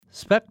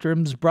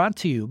Spectrum's brought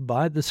to you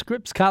by the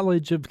Scripps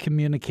College of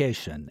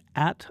Communication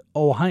at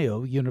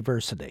Ohio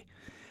University.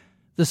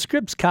 The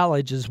Scripps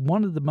College is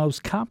one of the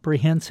most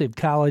comprehensive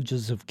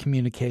colleges of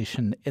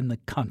communication in the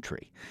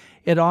country.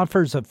 It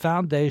offers a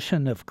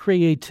foundation of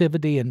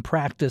creativity and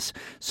practice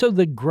so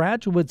that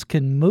graduates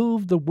can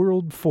move the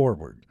world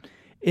forward.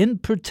 In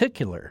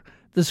particular,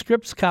 the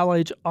Scripps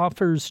College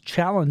offers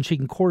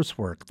challenging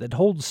coursework that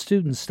holds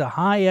students to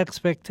high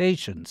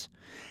expectations,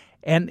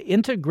 an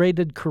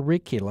integrated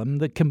curriculum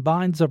that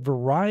combines a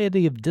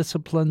variety of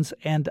disciplines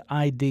and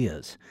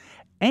ideas,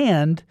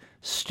 and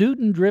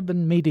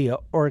student-driven media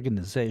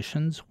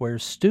organizations where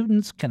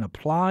students can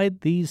apply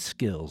these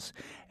skills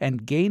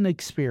and gain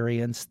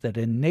experience that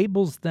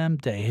enables them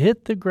to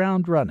hit the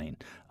ground running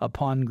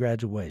upon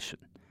graduation.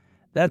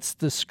 That's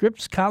the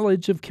Scripps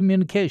College of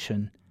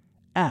Communication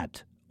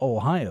at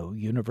Ohio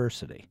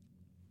University.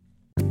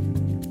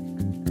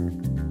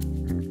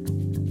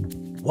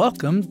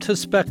 Welcome to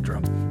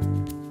Spectrum.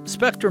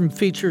 Spectrum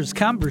features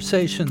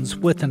conversations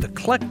with an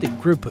eclectic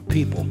group of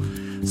people.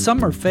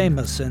 Some are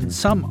famous and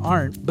some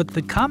aren't, but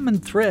the common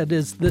thread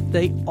is that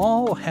they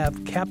all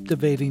have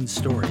captivating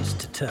stories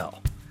to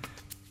tell.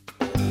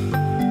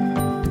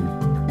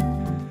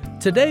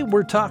 Today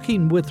we're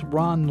talking with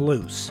Ron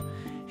Luce.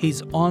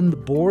 He's on the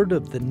board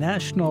of the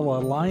National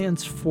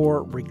Alliance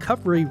for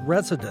Recovery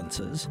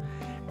Residences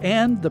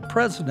and the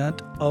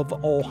president of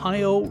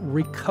Ohio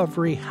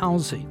Recovery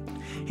Housing.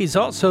 He's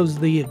also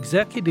the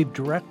executive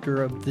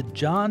director of the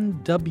John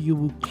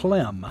W.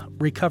 Clem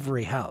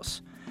Recovery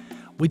House.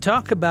 We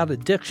talk about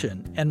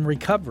addiction and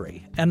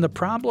recovery and the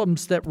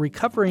problems that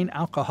recovering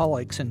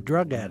alcoholics and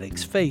drug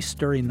addicts face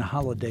during the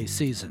holiday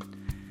season.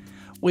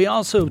 We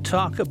also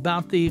talk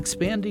about the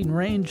expanding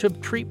range of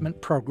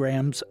treatment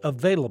programs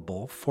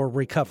available for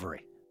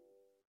recovery.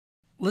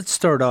 Let's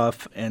start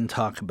off and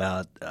talk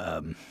about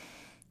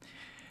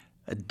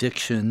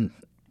addiction,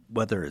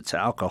 whether it's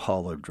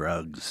alcohol or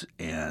drugs,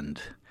 and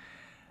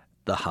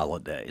the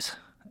holidays.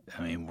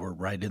 I mean, we're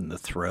right in the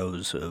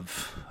throes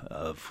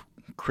of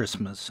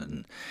Christmas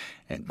and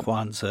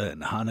Kwanzaa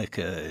and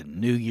Hanukkah and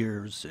New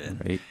Year's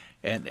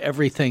and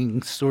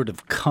everything sort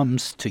of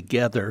comes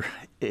together.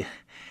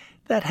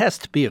 That has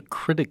to be a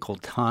critical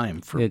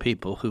time for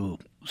people who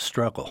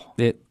struggle.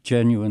 It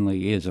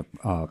genuinely is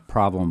a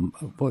problem.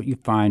 What you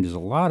find is a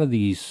lot of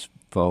these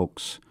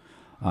folks,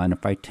 and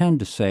if I tend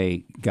to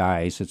say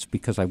guys, it's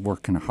because I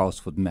work in a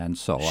house with men,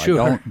 so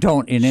I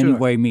don't in any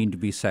way mean to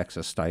be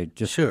sexist. I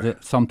just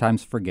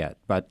sometimes forget.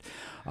 But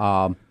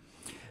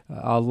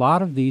a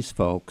lot of these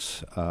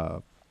folks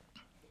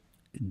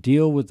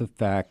deal with the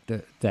fact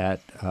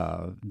that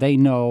they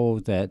know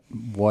that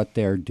what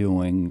they're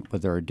doing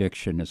with their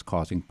addiction is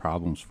causing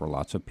problems for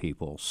lots of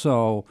people,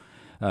 so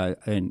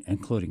and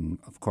including,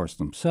 of course,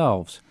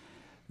 themselves.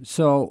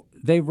 So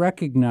they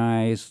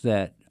recognize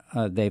that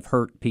they've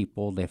hurt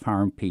people, they've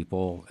harmed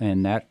people,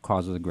 and that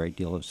causes a great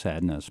deal of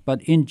sadness.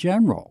 But in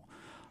general,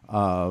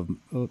 a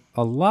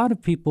lot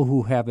of people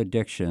who have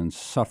addictions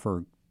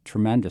suffer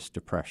tremendous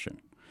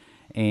depression.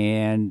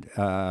 And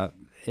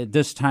at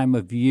this time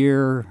of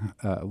year,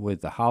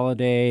 with the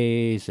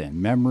holidays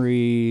and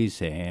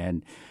memories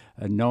and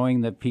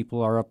knowing that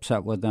people are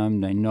upset with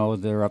them, they know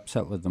they're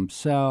upset with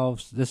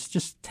themselves, this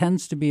just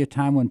tends to be a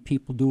time when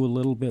people do a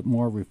little bit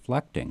more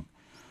reflecting.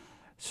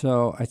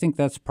 So I think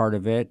that's part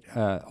of it.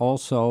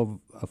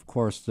 Also, of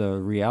course, the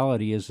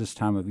reality is this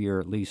time of year,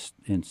 at least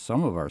in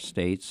some of our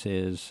states,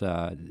 is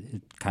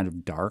kind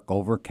of dark,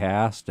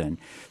 overcast. And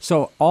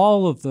so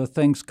all of the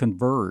things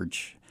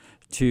converge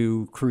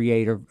to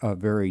create a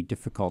very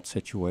difficult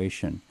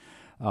situation.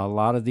 A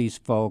lot of these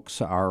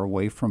folks are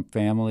away from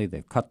family.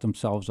 They've cut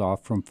themselves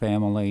off from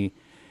family.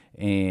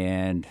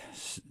 And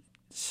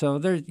so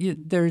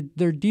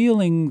they're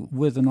dealing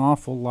with an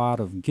awful lot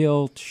of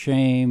guilt,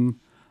 shame,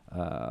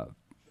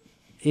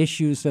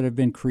 issues that have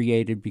been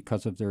created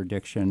because of their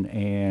addiction,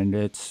 and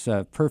it's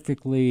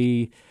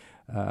perfectly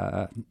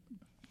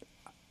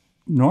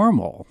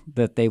normal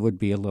that they would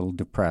be a little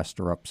depressed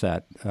or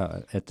upset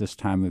at this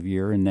time of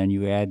year. And then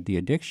you add the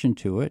addiction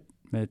to it;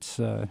 it's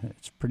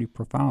pretty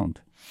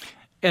profound.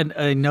 And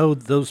I know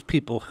those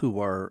people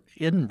who are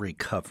in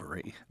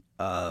recovery.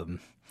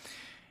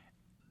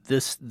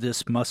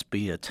 This must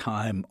be a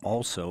time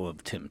also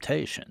of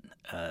temptation.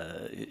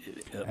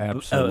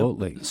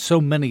 Absolutely.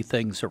 So many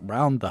things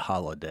around the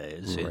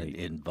holidays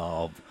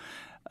involve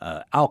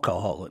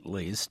alcohol, at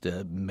least,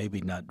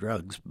 maybe not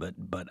drugs,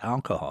 but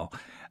alcohol,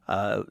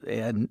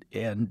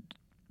 and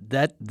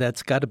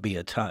that's got to be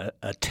a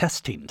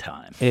testing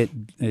time.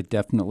 It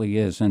definitely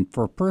is, and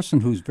for a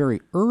person who's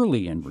very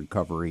early in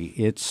recovery,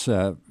 it's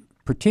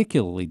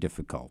particularly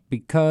difficult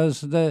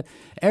because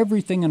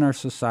everything in our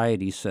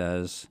society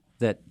says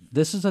that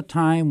this is a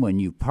time when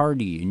you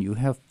party and you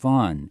have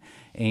fun,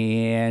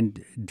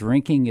 and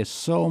drinking is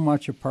so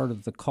much a part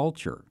of the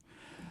culture.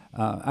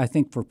 I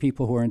think for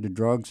people who are into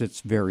drugs,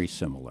 it's very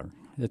similar.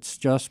 It's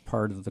just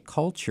part of the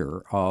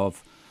culture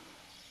of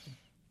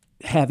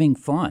having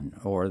fun,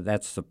 or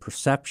that's the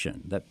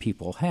perception that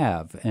people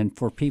have. And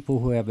for people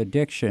who have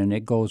addiction,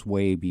 it goes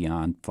way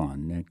beyond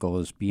fun. It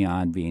goes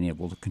beyond being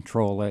able to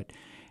control it.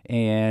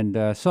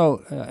 And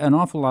so an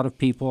awful lot of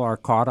people are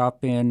caught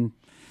up in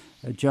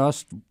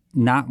just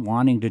not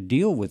wanting to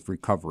deal with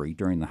recovery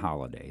during the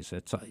holidays.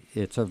 It's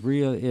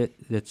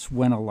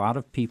when a lot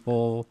of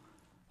people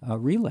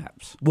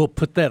relapse. We'll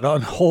put that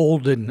on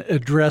hold and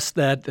address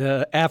that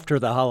after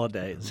the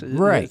holidays.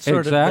 Right, It's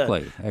sort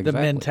exactly. of the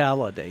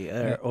mentality.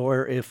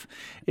 Or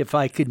if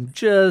I can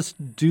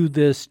just do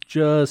this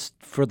just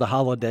for the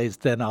holidays,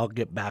 then I'll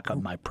get back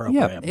on my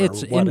program or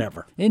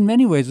whatever. In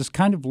many ways, it's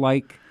kind of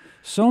like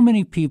so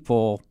many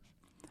people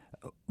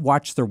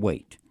watch their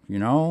weight,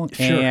 Sure.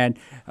 And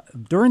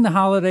during the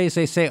holidays,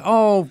 they say,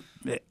 I'm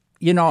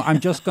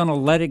just going to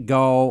let it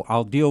go.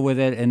 I'll deal with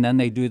it. And then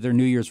they do their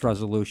New Year's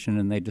resolution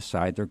and they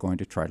decide they're going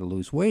to try to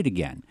lose weight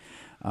again.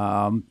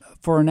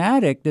 For an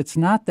addict, it's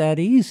not that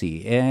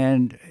easy.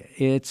 And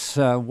it's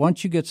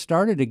once you get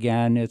started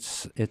again,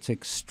 it's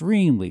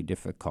extremely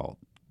difficult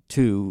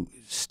to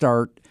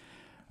start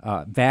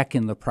back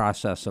in the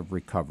process of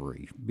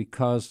recovery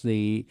because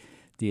the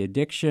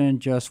addiction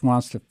just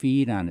wants to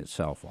feed on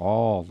itself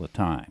all the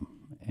time.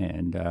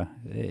 And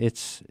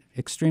it's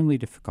extremely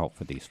difficult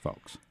for these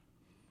folks.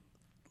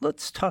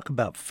 Let's talk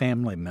about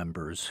family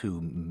members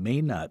who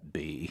may not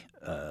be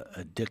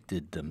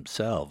addicted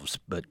themselves,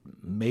 but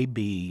may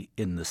be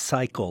in the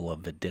cycle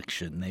of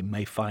addiction. They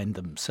may find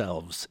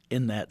themselves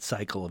in that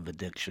cycle of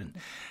addiction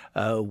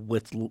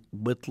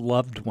with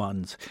loved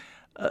ones,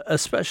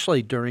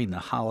 especially during the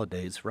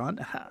holidays.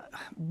 Ron,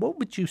 what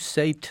would you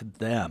say to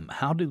them?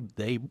 How do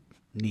they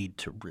need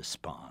to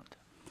respond?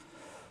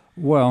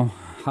 Well,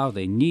 how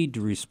they need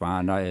to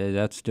respond,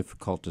 that's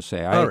difficult to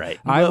say. All right.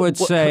 I would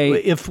say...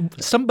 If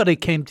somebody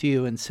came to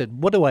you and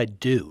said, what do I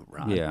do,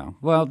 Ron? Yeah.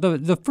 Well,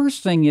 the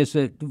first thing is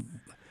that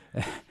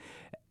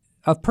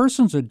a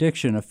person's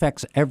addiction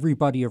affects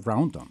everybody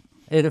around them.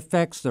 It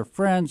affects their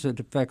friends, it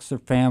affects their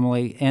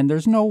family, and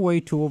there's no way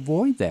to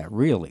avoid that,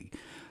 really.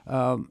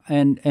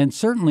 And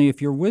certainly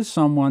if you're with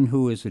someone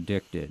who is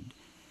addicted,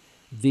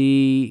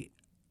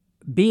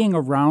 being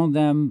around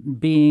them,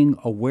 being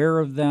aware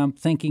of them,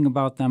 thinking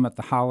about them at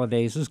the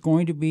holidays is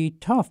going to be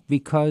tough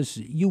because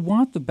you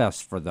want the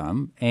best for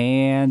them,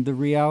 and the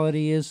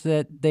reality is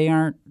that they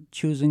aren't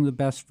choosing the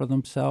best for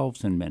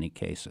themselves in many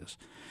cases.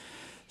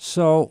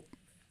 So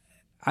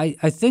I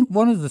think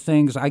one of the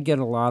things, I get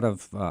a lot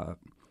of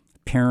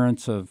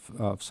parents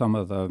of some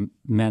of the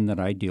men that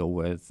I deal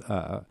with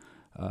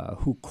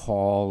who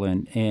call,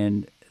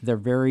 and they're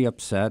very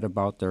upset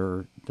about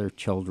their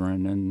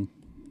children, and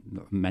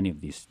many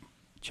of these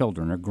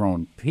children are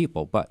grown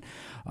people, but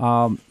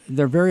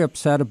they're very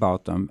upset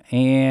about them.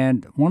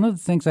 And one of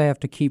the things I have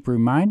to keep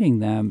reminding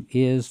them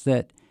is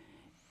that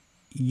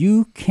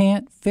you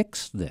can't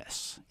fix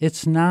this.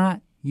 It's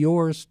not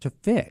yours to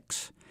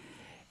fix.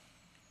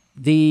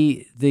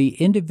 The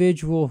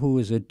individual who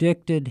is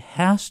addicted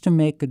has to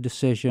make a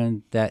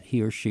decision that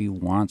he or she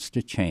wants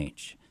to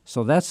change.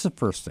 So that's the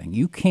first thing.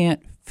 You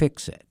can't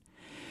fix it.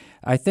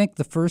 I think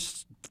the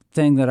first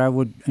thing that I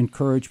would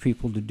encourage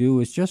people to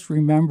do is just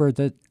remember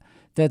that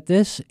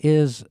this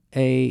is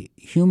a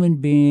human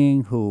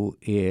being who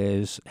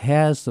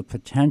has the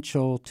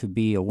potential to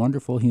be a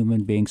wonderful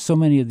human being. So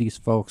many of these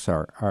folks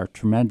are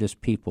tremendous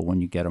people when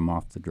you get them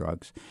off the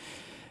drugs.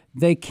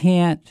 They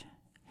can't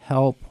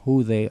help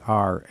who they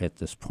are at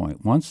this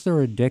point. Once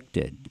they're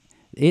addicted,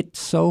 it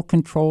so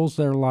controls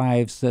their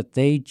lives that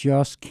they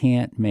just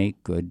can't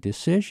make good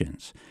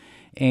decisions.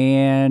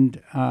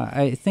 And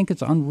I think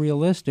it's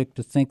unrealistic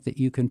to think that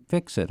you can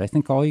fix it. I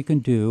think all you can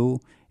do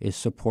is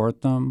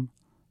support them,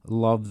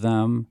 love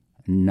them,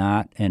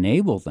 not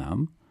enable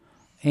them.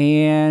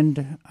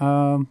 And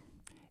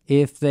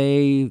if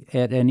they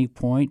at any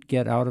point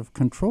get out of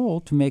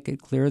control, to make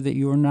it clear that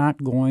you are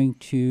not going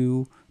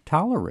to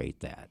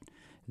tolerate that.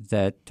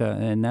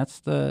 And that's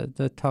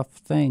the tough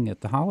thing at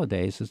the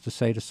holidays, is to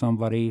say to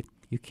somebody,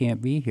 you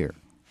can't be here.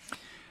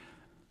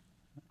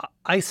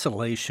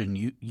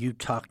 Isolation, you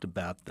talked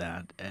about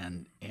that,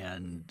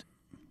 and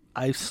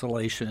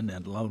isolation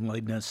and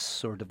loneliness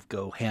sort of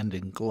go hand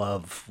in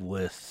glove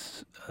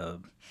with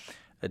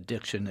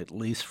addiction, at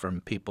least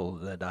from people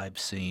that I've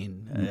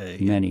seen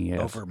Many, yes.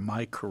 over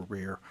my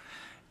career.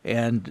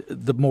 And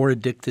the more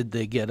addicted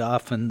they get,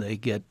 often they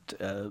get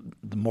the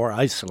more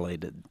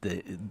isolated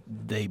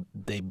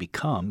they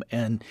become,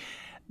 and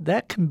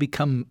that can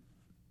become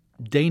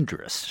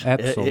dangerous.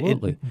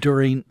 Absolutely.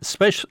 During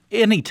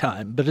any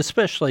time, but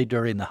especially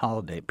during the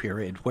holiday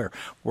period, where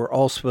we're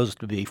all supposed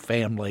to be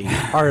family,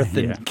 hearth,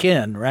 and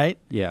kin, right?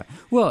 Yeah.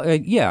 Well,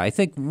 I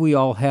think we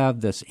all have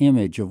this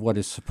image of what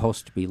is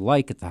supposed to be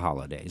like at the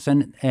holidays,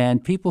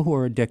 and people who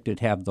are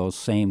addicted have those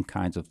same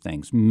kinds of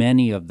things.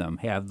 Many of them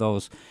have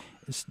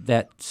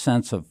that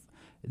sense of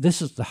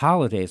this is the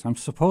holidays. I'm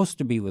supposed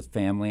to be with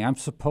family. I'm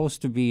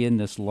supposed to be in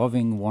this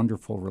loving,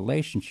 wonderful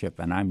relationship,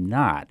 and I'm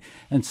not.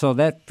 And so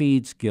that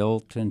feeds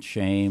guilt and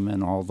shame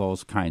and all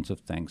those kinds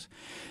of things.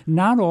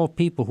 Not all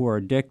people who are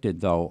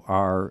addicted, though,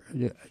 are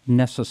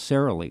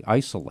necessarily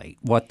isolate.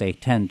 What they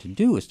tend to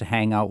do is to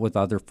hang out with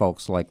other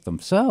folks like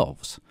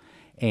themselves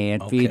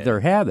and feed their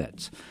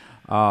habits.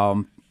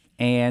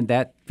 And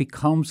that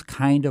becomes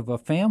kind of a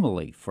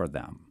family for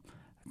them.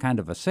 Kind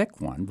of a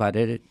sick one, but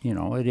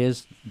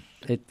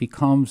it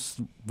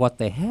becomes what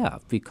they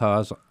have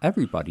because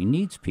everybody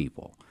needs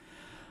people.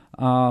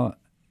 I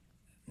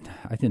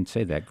didn't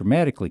say that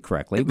grammatically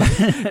correctly,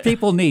 but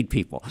people need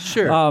people.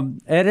 Sure.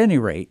 At any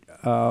rate,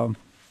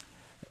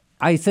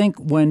 I think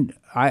when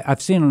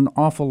I've seen an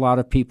awful lot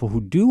of people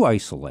who do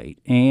isolate,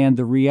 and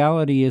the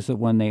reality is that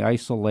when they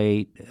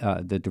isolate,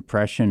 the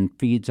depression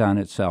feeds on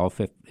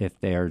itself if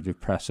they are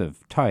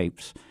depressive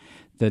types.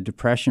 The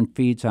depression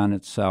feeds on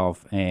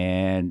itself,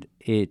 and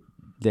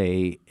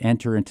they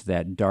enter into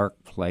that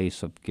dark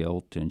place of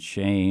guilt and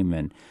shame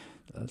and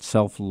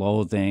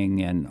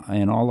self-loathing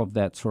and all of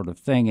that sort of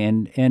thing.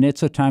 And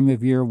it's a time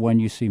of year when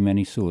you see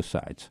many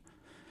suicides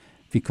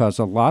because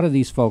a lot of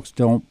these folks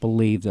don't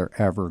believe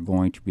they're ever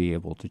going to be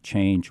able to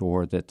change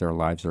or that their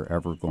lives are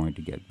ever going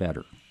to get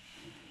better.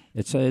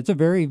 It's a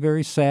very,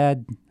 very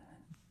sad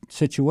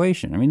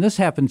situation. I mean, this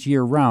happens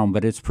year-round,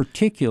 but it's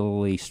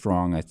particularly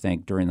strong, I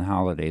think, during the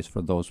holidays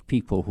for those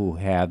people who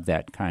have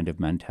that kind of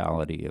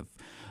mentality of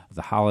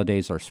the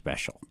holidays are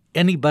special.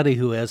 Anybody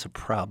who has a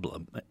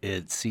problem,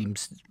 it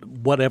seems,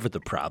 whatever the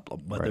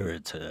problem, whether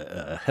it's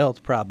a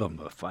health problem,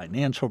 a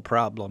financial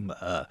problem,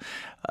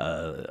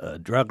 a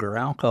drug or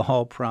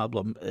alcohol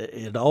problem,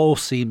 it all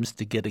seems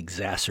to get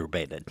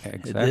exacerbated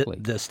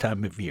this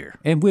time of year.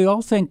 And we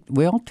all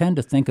tend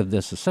to think of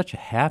this as such a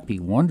happy,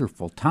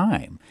 wonderful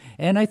time.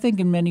 And I think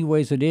in many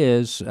ways it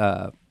is,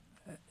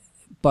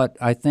 but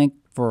I think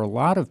for a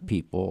lot of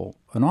people,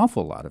 an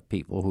awful lot of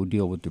people who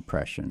deal with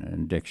depression and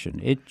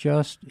addiction,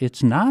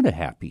 it's not a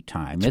happy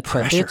time.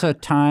 It's a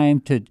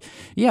time to,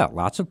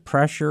 lots of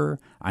pressure.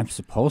 I'm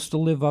supposed to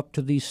live up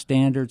to these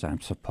standards.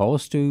 I'm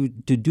supposed to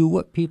do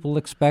what people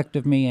expect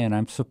of me, and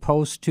I'm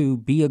supposed to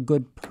be a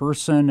good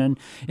person, and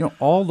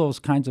all those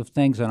kinds of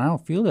things. And I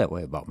don't feel that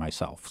way about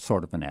myself.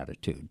 Sort of an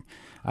attitude.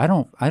 I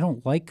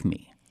don't like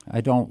me.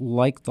 I don't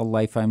like the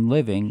life I'm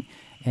living,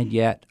 and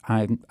yet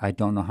I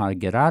don't know how to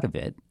get out of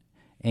it.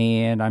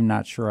 And I'm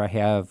not sure I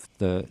have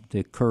the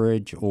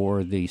courage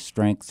or the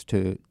strength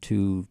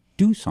to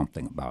do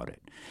something about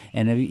it.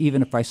 And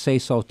even if I say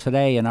so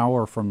today, an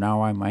hour from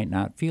now, I might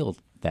not feel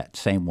that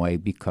same way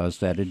because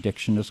that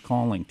addiction is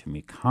calling to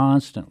me,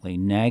 constantly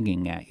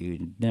nagging at you.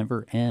 It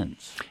never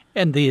ends.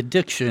 And the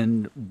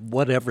addiction,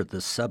 whatever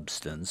the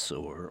substance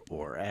or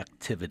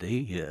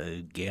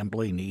activity,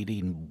 gambling,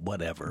 eating,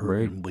 whatever,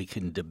 right. And we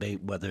can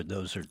debate whether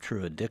those are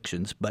true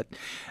addictions, but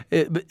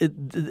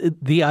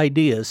the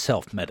idea is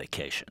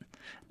self-medication.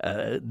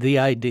 The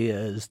idea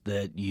is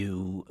that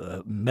you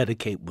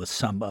medicate with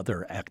some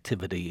other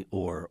activity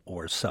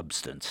or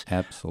substance.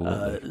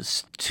 Absolutely.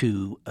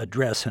 To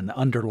address an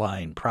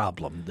underlying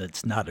problem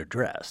that's not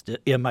addressed.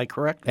 Am I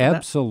correct?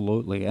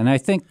 Absolutely. And I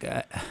think,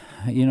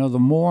 the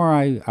more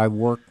I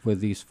work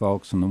with these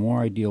folks and the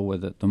more I deal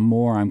with it, the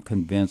more I'm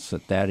convinced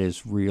that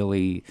is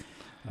really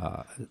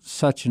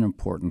such an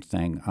important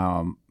thing.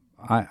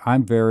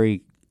 I'm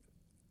very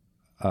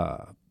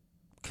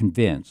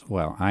convinced,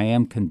 I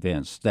am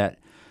convinced that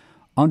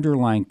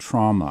underlying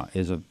trauma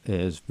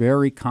is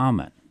very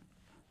common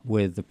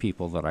with the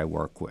people that I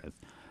work with.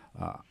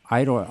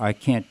 I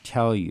can't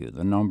tell you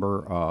the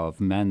number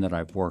of men that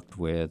I've worked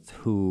with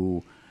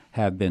who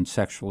have been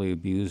sexually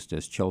abused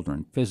as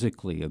children,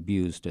 physically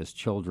abused as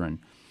children,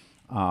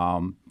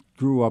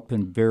 grew up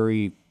in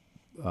very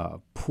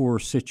poor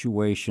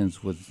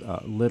situations with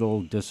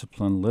little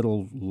discipline,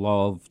 little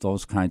love,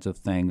 those kinds of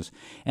things,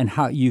 and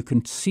how you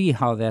can see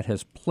how that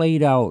has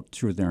played out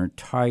through their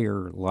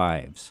entire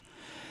lives.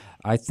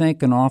 I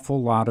think an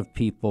awful lot of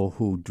people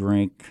who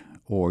drink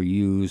or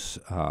use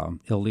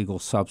illegal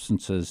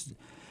substances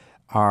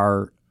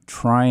are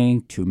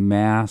trying to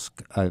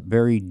mask a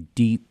very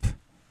deep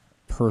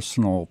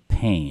personal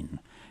pain,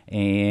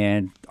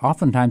 and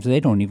oftentimes they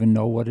don't even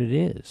know what it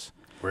is.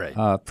 Right.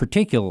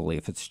 Particularly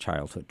if it's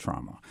childhood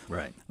trauma.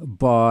 Right.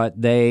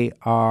 But they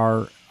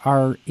are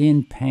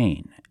in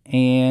pain.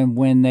 And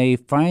when they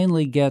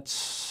finally get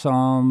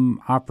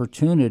some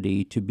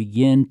opportunity to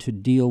begin to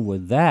deal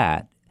with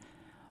that,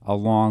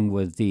 along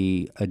with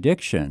the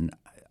addiction,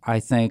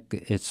 I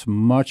think it's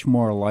much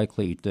more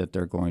likely that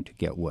they're going to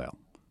get well.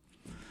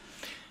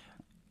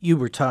 You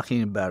were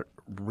talking about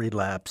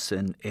relapse,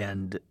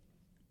 and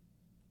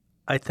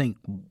I think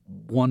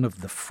one of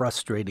the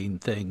frustrating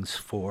things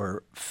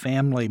for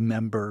family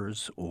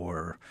members,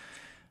 or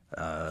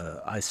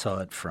I saw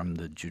it from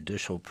the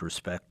judicial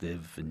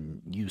perspective,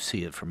 and you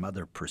see it from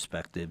other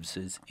perspectives,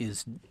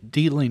 is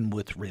dealing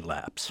with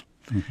relapse,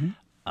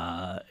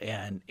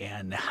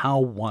 and how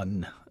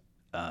one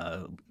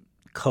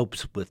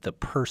copes with the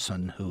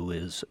person who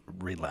is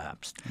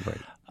relapsed.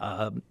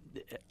 Right.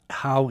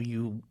 How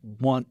you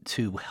want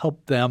to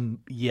help them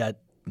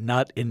yet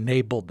not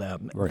enable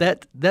them.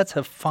 Right. That's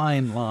a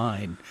fine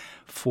line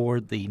for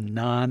the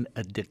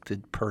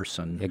non-addicted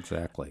person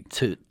Exactly.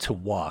 to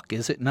walk,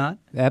 is it not?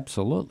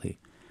 Absolutely.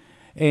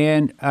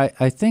 And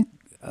I think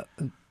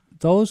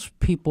those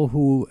people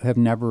who have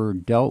never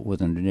dealt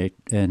with an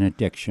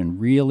addiction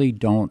really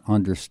don't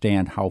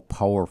understand how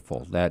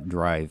powerful that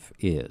drive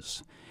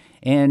is.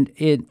 And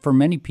for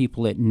many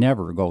people, it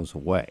never goes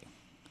away.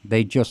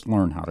 They just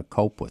learn how to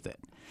cope with it.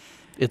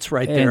 It's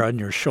right there on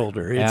your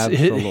shoulder.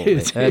 Absolutely.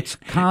 It's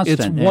constant.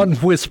 It's one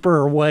whisper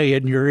away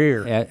in your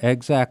ear.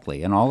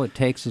 Exactly. And all it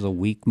takes is a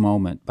weak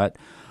moment. But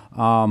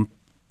the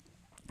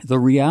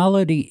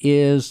reality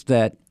is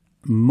that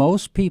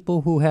most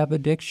people who have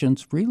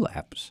addictions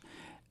relapse.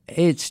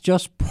 It's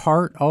just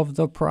part of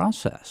the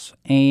process.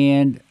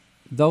 And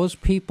those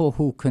people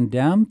who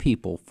condemn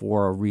people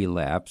for a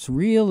relapse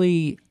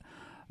really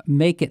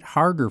make it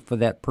harder for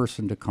that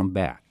person to come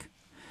back.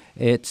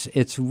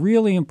 It's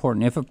really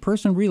important. If a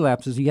person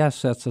relapses,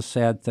 yes, that's a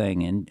sad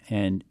thing,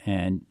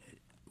 and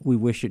we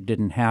wish it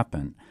didn't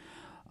happen.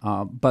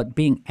 But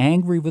being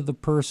angry with the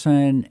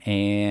person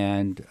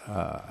and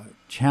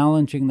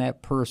challenging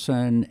that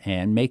person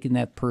and making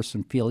that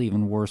person feel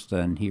even worse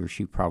than he or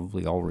she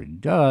probably already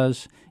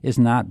does is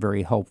not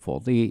very helpful.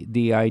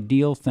 The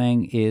ideal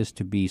thing is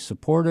to be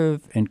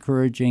supportive,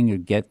 encouraging,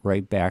 and get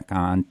right back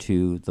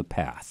onto the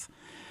path.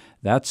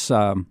 That's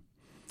a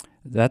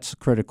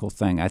critical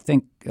thing. I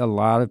think a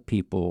lot of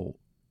people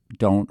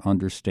don't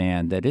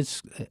understand that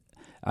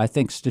I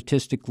think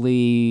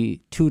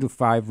statistically 2 to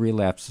 5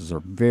 relapses are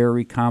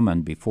very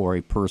common before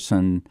a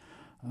person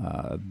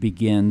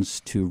begins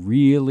to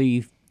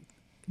really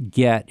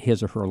get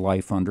his or her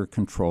life under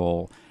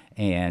control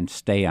and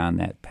stay on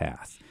that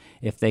path.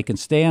 If they can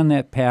stay on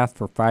that path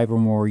for 5 or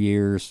more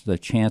years, the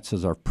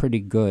chances are pretty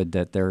good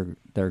that they're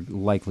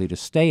likely to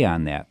stay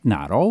on that.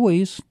 Not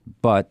always,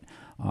 but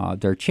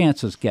their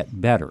chances get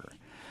better.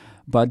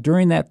 But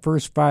during that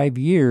first 5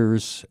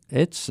 years,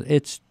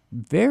 it's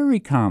very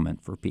common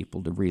for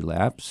people to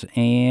relapse,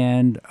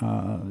 and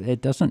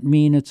it doesn't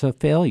mean it's a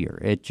failure.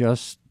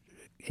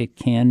 It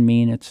can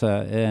mean it's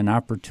an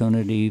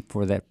opportunity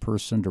for that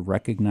person to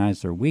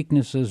recognize their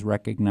weaknesses,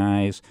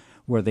 recognize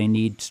where they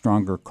need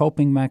stronger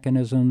coping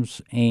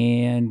mechanisms,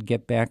 and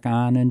get back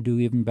on and do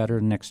even better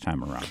next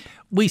time around.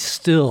 We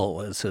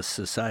still, as a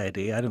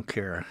society, I don't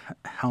care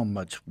how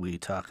much we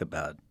talk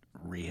about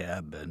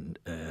rehab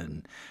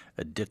and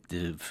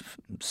addictive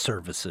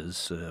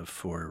services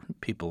for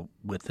people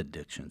with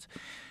addictions,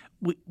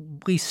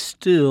 we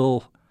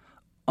still,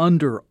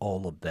 under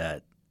all of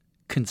that,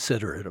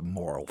 consider it a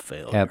moral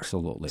failure.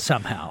 Absolutely.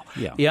 Somehow.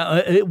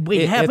 Yeah.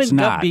 We haven't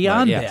got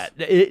beyond yes.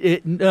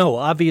 that. No,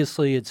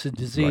 obviously it's a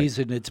disease,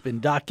 right, and it's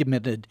been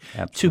documented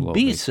Absolutely.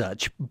 to be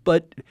such,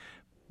 but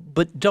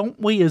don't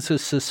we as a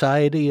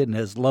society and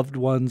as loved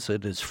ones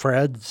and as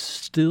friends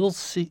still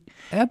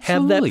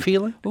have that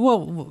feeling?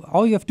 Well,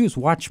 all you have to do is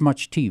watch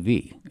much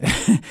TV.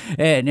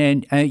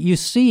 and you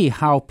see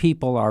how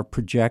people are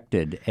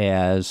projected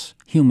as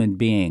human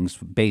beings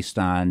based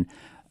on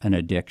an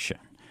addiction.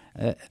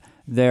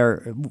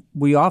 The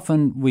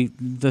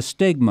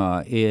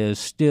stigma is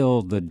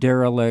still the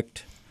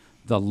derelict,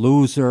 the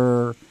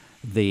loser,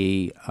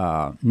 the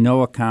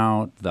no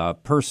account, the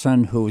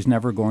person who's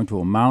never going to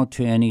amount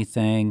to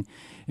anything.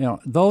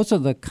 Those are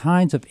the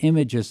kinds of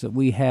images that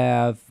we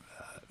have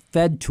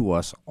fed to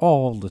us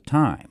all the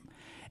time.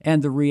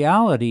 And the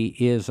reality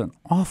is an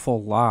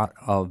awful lot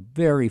of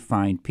very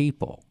fine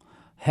people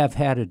have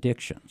had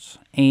addictions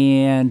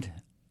and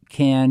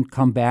can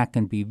come back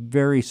and be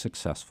very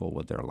successful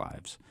with their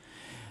lives.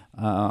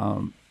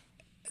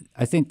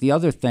 I think the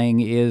other thing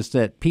is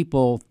that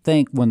people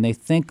think when they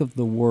think of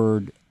the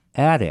word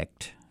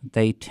addict,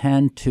 they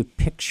tend to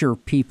picture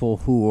people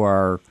who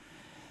are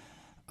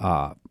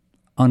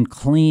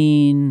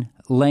unclean,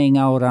 laying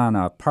out on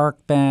a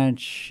park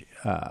bench,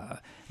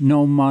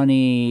 no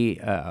money,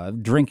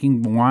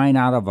 drinking wine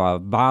out of a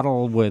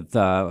bottle with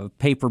a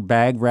paper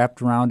bag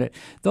wrapped around it.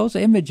 Those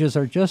images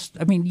are just,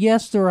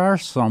 yes, there are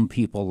some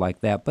people like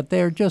that, but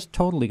they're just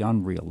totally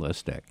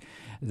unrealistic.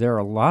 There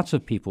are lots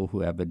of people who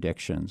have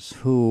addictions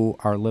who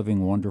are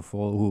living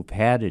wonderful, who've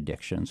had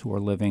addictions, who are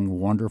living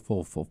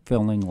wonderful,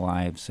 fulfilling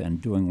lives and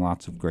doing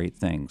lots of great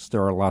things.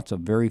 There are lots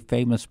of very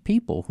famous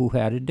people who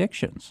had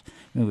addictions.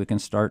 We can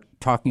start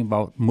talking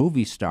about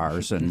movie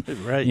stars, and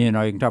right. You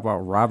can talk about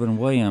Robin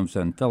Williams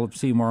and Philip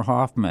Seymour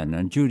Hoffman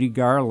and Judy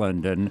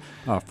Garland, and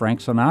Frank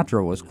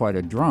Sinatra was quite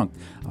a drunk.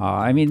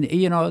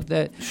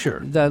 Sure.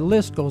 The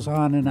list goes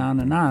on and on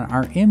and on.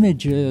 Our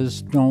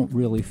images don't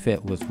really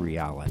fit with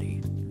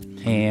reality.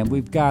 And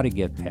we've got to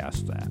get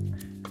past that.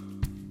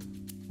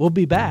 We'll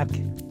be back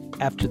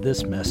after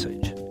this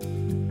message.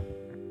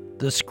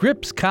 The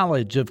Scripps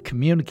College of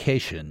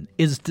Communication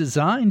is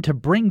designed to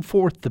bring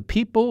forth the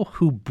people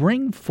who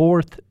bring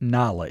forth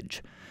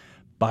knowledge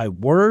by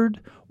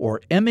word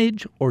or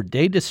image or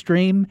data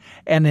stream,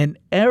 and in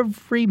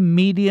every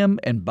medium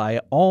and by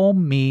all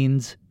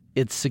means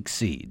it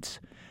succeeds.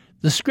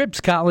 The Scripps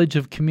College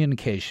of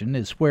Communication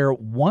is where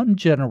one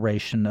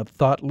generation of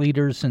thought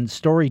leaders and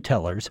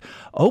storytellers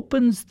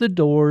opens the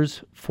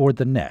doors for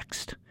the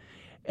next,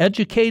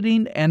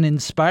 educating and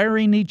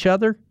inspiring each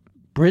other,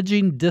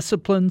 bridging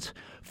disciplines,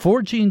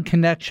 forging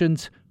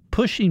connections,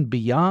 pushing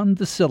beyond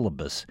the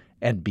syllabus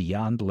and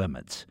beyond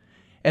limits.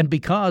 And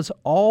because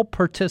all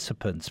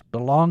participants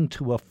belong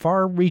to a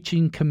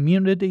far-reaching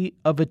community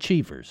of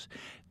achievers,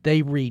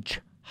 they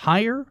reach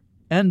higher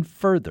and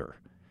further,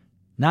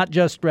 not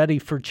just ready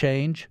for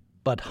change,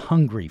 but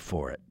hungry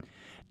for it,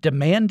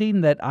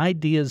 demanding that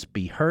ideas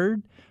be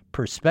heard,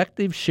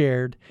 perspectives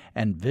shared,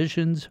 and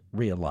visions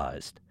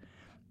realized.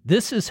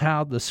 This is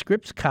how the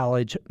Scripps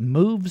College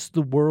moves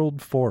the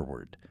world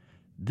forward.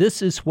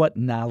 This is what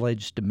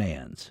knowledge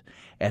demands,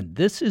 and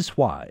this is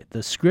why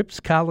the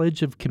Scripps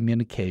College of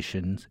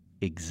Communications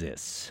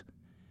exists.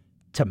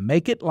 To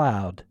make it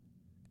loud,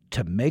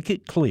 to make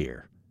it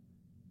clear,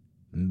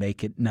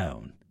 make it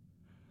known.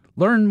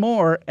 Learn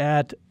more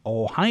at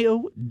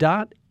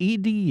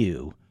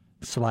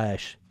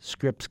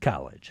ohio.edu/Scripps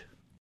College.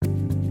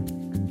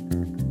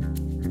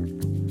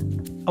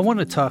 I want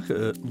to talk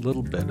a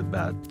little bit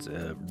about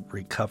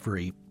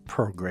recovery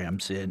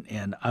programs,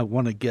 and I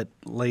want to get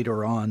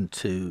later on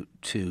to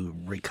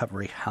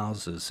recovery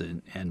houses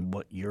and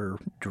what you're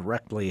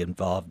directly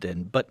involved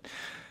in. But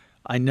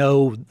I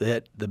know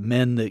that the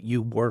men that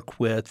you work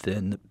with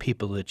and the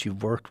people that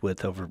you've worked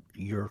with over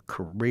your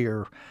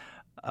career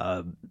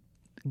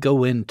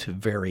go into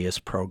various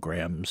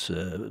programs,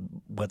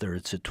 whether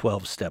it's a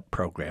 12-step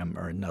program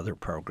or another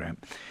program.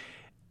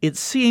 It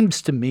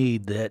seems to me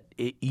that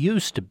it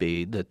used to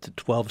be that the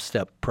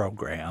 12-step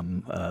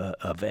program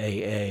of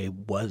AA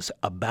was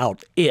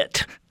about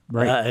it.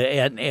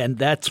 Right. And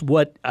that's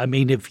what, I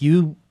mean, if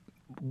you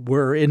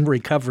were in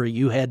recovery,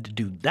 you had to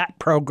do that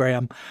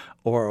program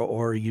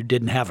or you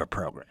didn't have a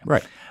program.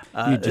 Right.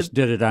 You just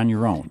did it on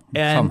your own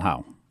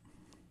somehow.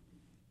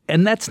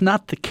 And that's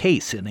not the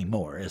case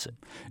anymore, is it?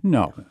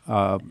 No.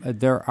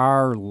 There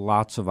are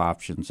lots of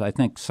options. I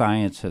think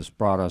science has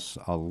brought us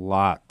a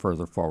lot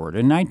further forward.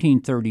 In the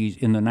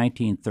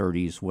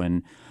 1930s,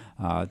 when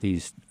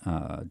these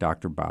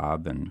Dr.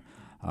 Bob and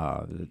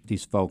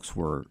these folks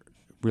were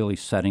really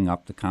setting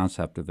up the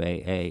concept of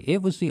AA,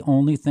 it was the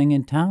only thing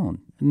in town.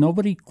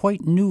 Nobody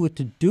quite knew what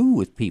to do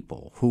with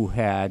people who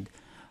had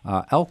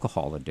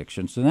alcohol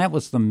addictions, and that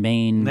was the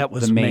main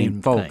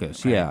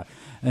focus. Thing, right? Yeah.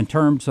 In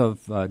terms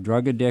of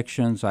drug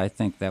addictions, I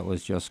think that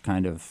was just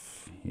kind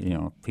of,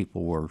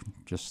 people were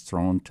just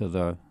thrown to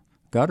the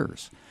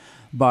gutters.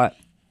 But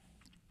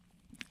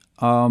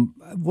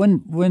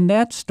when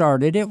that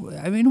started, it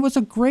was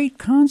a great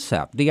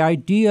concept. The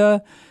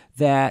idea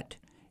that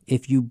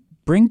if you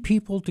bring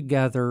people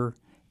together,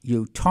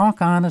 you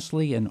talk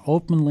honestly and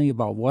openly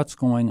about what's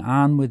going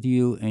on with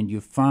you, and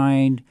you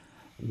find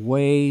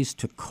ways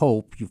to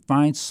cope, you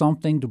find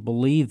something to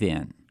believe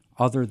in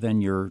other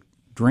than your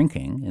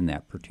drinking in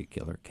that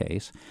particular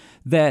case,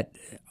 that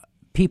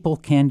people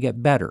can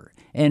get better.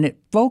 And it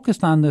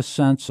focused on this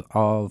sense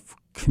of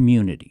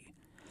community.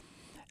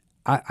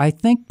 I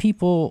think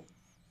people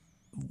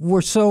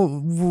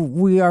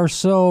we are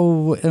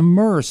so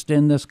immersed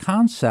in this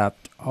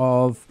concept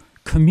of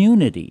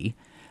community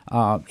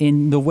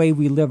in the way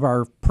we live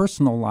our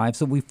personal lives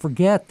that we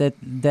forget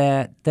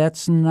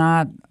that's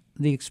not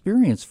the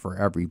experience for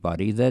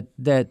everybody,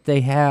 that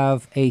they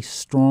have a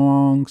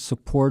strong,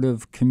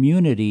 supportive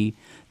community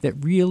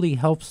that really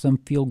helps them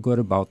feel good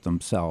about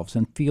themselves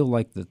and feel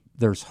like that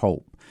there's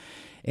hope.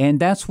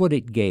 And that's what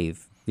it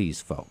gave these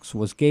folks,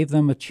 gave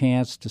them a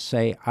chance to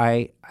say,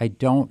 I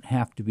don't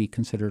have to be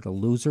considered a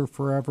loser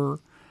forever.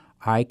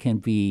 I can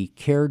be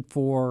cared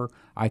for.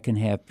 I can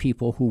have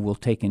people who will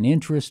take an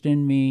interest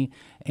in me,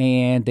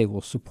 and they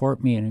will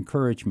support me and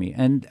encourage me.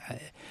 And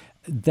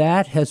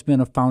that has been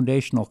a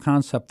foundational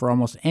concept for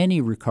almost any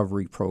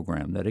recovery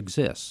program that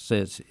exists.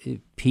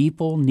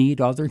 People need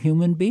other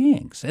human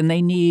beings, and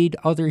they need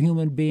other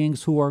human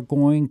beings who are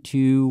going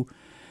to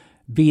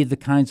be the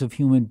kinds of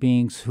human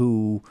beings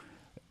who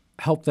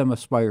help them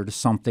aspire to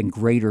something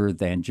greater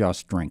than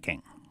just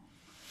drinking,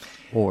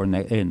 or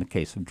in the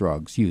case of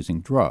drugs, using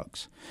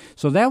drugs.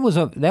 So that was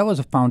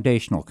a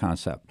foundational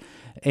concept,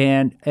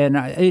 and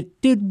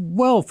it did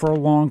well for a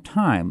long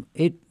time.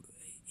 It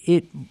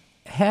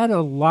had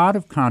a lot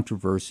of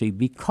controversy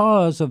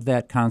because of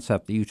that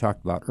concept that you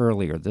talked about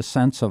earlier, the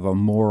sense of a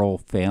moral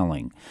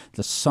failing,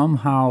 that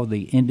somehow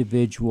the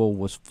individual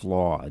was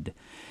flawed.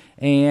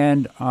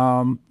 And,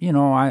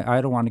 I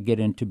don't want to get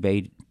into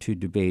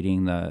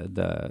debating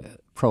the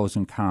pros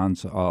and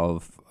cons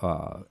of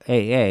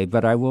AA,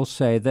 but I will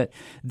say that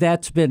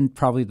that's been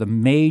probably the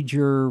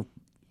major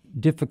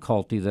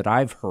difficulty that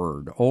I've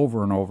heard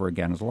over and over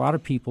again, is a lot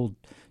of people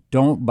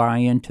don't buy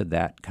into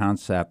that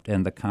concept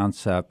and the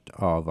concept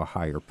of a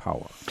higher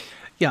power.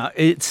 Yeah,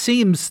 it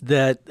seems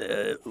that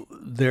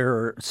there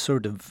are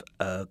sort of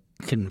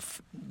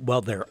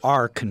there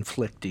are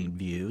conflicting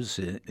views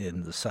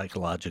in the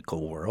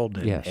psychological world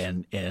and, yes.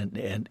 and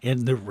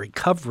in the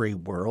recovery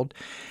world,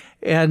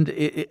 and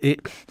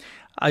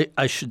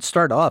I should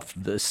start off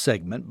this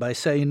segment by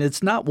saying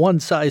it's not one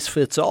size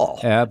fits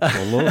all.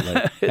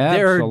 Absolutely.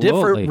 There are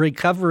different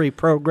recovery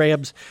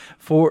programs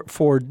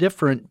for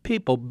different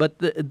people, but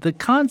the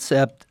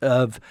concept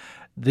of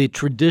the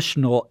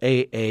traditional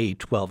AA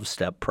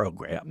 12-step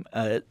program,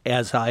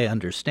 as I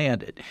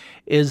understand it,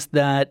 is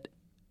that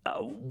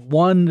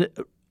one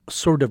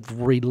sort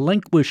of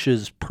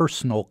relinquishes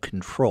personal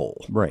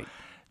control. Right.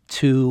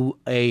 To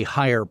a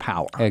higher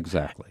power.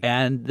 Exactly.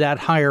 And that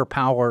higher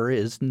power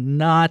is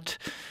not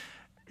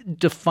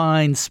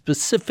defined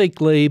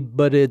specifically,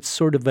 but it's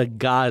sort of a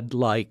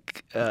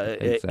godlike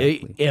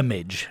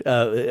image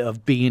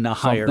of being a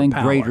higher power.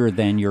 Something greater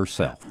than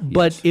yourself.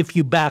 But if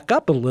you back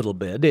up a little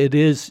bit, it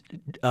is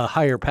a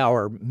higher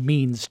power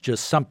means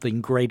just something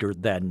greater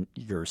than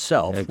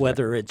yourself,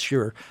 whether it's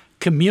your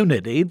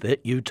community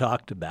that you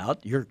talked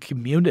about. Your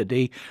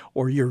community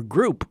or your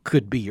group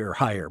could be your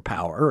higher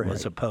power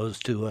as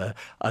opposed to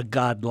a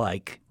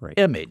godlike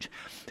image.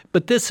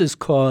 But this has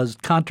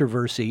caused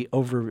controversy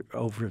over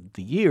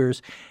the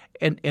years.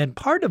 And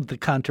part of the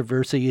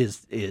controversy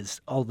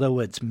is although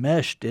it's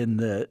meshed in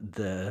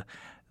the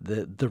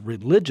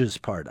religious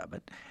part of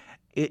it,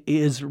 it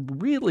is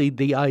really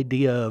the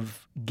idea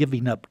of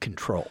giving up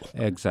control.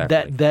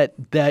 Exactly.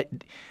 That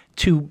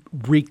to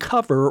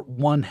recover,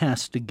 one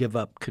has to give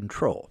up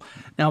control.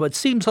 Now, it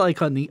seems like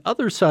on the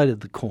other side of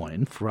the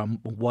coin, from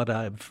what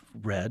I've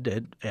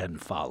read and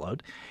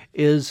followed,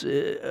 is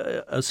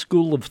a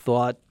school of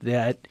thought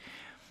that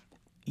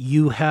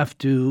you have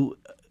to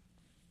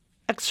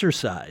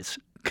exercise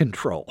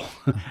control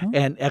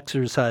and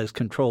exercise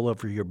control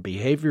over your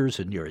behaviors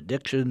and your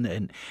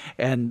addiction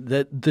and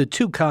the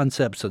two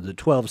concepts of the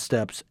 12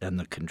 steps and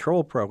the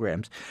control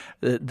programs,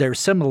 they're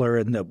similar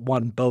in that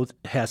one both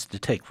has to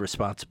take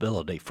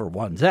responsibility for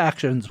one's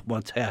actions,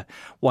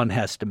 one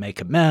has to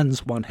make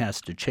amends, one has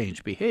to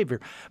change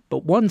behavior,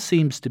 but one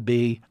seems to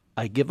be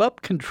I give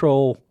up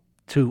control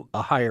to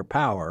a higher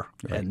power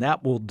and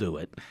that will do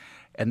it,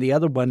 and the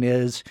other one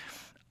is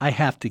I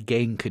have to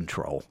gain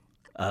control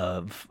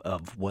of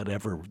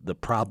whatever the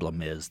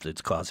problem is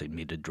that's causing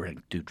me to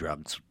drink, do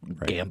drugs,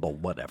 gamble,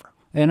 whatever.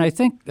 And I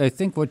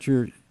think what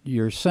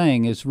you're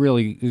saying is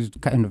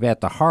kind of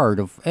at the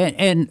heart of,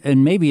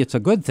 and maybe it's a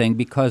good thing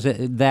because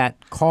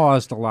that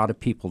caused a lot of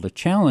people to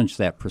challenge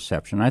that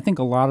perception. I think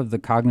a lot of the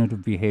cognitive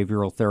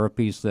behavioral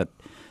therapies that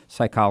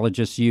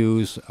psychologists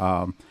use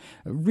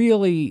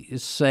really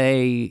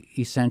say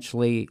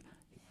essentially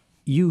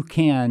you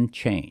can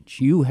change.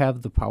 You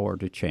have the power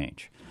to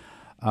change.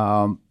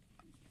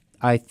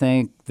 I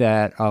think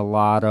that a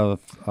lot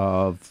of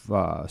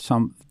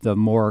some the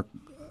more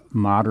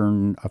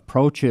modern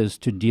approaches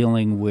to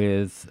dealing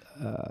with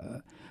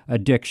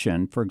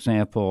addiction, for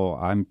example,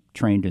 I'm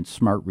trained in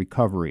SMART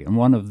recovery, and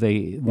one of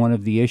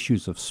the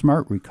issues of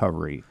SMART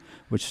recovery,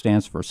 which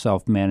stands for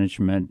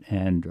self-management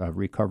and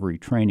recovery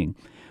training,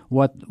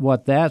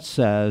 what that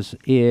says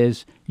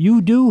is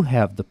you do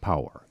have the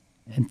power.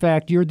 In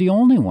fact, you're the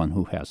only one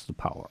who has the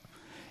power,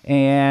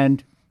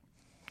 and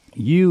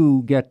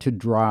you get to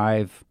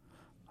drive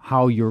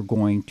how you're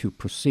going to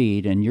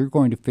proceed, and you're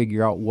going to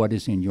figure out what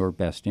is in your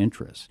best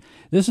interest.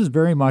 This is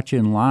very much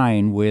in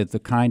line with the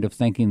kind of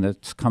thinking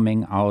that's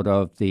coming out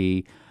of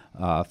the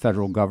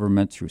federal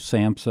government through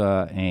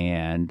SAMHSA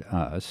and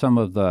some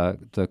of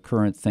the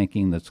current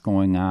thinking that's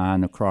going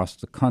on across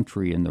the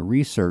country in the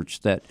research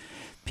that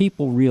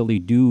people really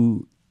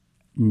do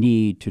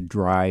need to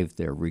drive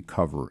their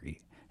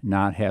recovery,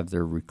 not have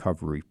their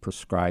recovery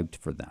prescribed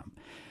for them.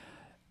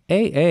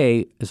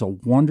 AA is a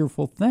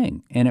wonderful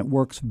thing, and it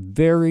works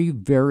very,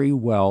 very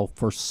well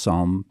for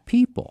some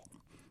people.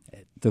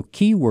 The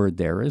key word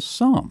there is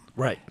some.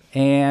 Right.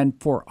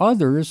 And for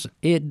others,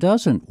 it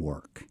doesn't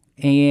work.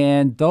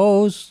 And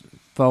those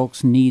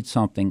folks need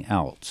something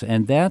else.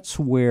 And that's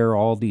where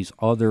all these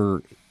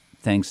other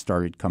things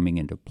started coming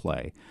into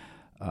play.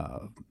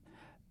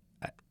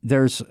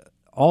 There's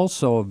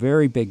also a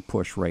very big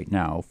push right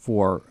now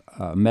for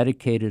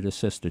medicated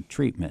assisted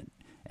treatment,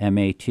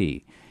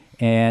 MAT.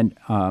 And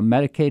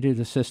medicated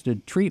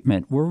assisted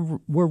treatment,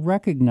 we're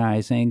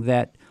recognizing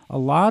that a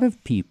lot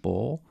of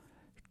people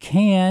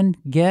can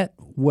get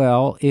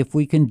well if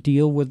we can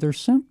deal with their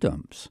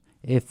symptoms,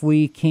 if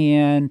we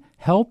can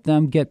help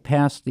them get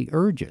past the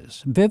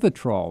urges.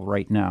 Vivitrol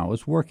right now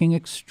is working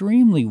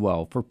extremely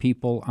well for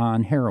people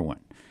on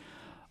heroin.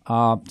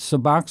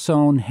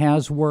 Suboxone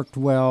has worked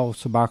well.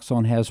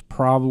 Suboxone has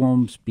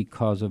problems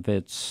because of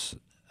its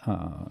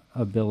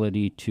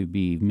ability to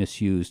be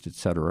misused, et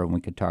cetera, and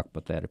we could talk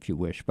about that if you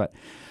wish. But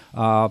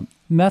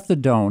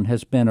methadone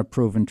has been a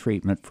proven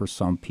treatment for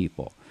some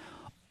people.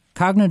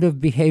 Cognitive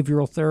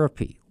behavioral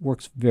therapy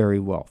works very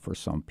well for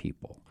some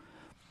people.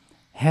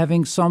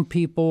 Having some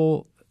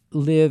people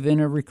live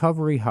in a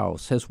recovery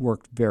house has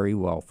worked very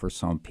well for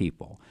some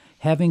people.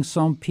 Having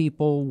some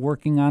people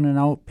working on an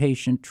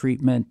outpatient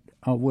treatment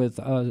with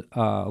a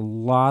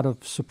lot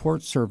of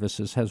support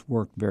services has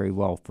worked very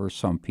well for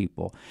some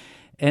people.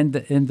 And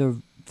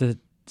the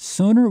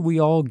sooner we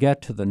all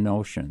get to the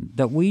notion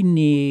that we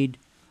need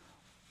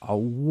a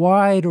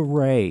wide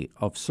array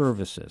of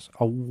services,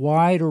 a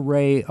wide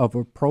array of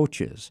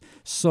approaches,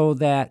 so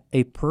that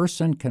a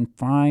person can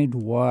find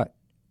what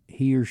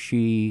he or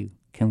she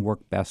can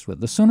work best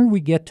with. The sooner we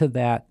get to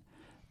that,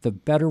 the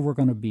better we're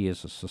going to be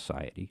as a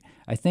society.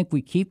 I think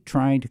we keep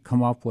trying to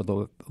come up with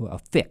a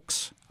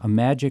fix, a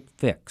magic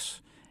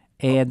fix.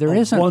 And there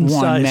isn't one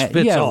size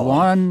fits all.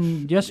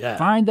 Find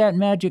that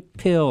magic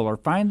pill or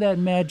find that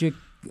magic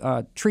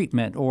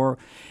treatment.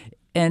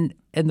 And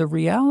the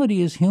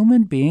reality is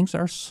human beings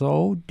are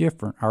so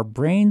different. Our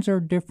brains are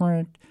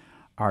different.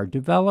 Our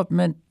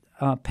development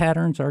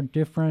patterns are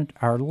different.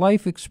 Our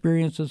life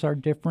experiences are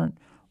different.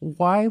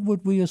 Why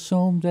would we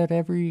assume that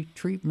every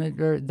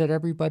treatment or that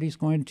everybody's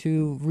going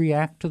to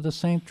react to the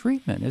same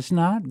treatment? It's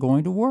not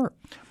going to work.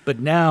 But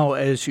now,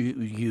 as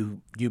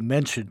you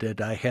mentioned it,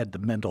 I had the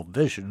mental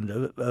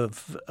vision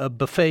of a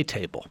buffet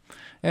table.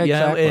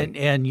 Exactly.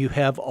 And you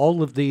have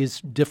all of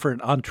these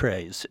different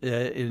entrees,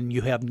 and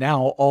you have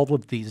now all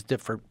of these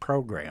different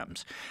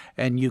programs,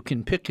 and you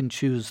can pick and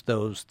choose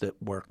those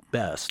that work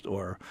best,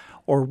 or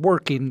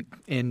working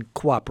in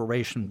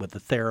cooperation with a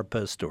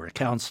therapist or a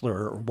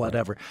counselor or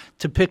whatever,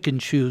 to pick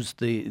and choose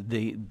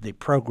the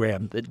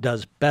program that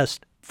does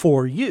best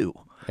for you.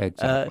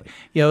 Exactly.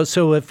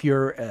 So if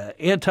you're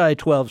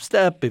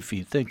anti-12-step, if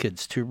you think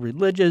it's too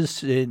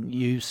religious and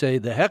you say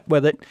the heck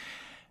with it,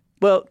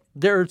 well,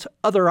 there's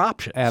other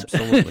options.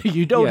 Absolutely.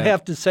 You don't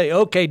have to say,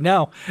 okay,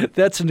 now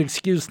that's an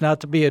excuse not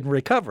to be in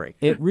recovery.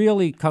 It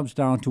really comes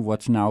down to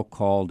what's now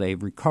called a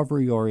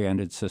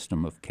recovery-oriented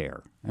system of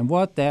care. And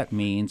what that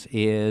means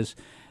is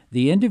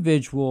the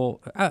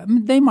individual,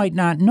 they might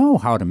not know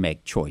how to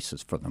make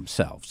choices for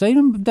themselves.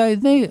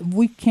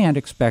 We can't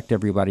expect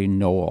everybody to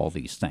know all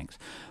these things.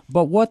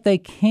 But what they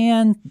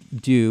can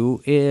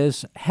do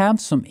is have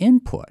some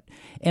input.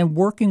 And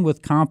working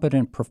with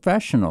competent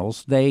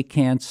professionals, they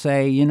can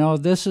say,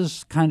 this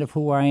is kind of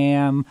who I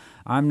am.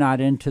 I'm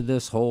not into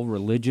this whole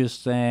religious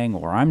thing,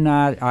 or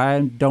I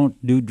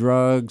don't do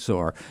drugs,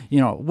 or,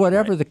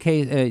 whatever the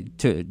case,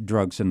 to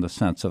drugs in the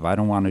sense of I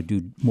don't want to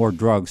do more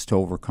drugs to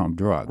overcome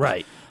drugs.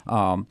 Right.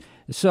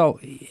 So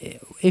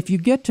if you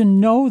get to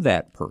know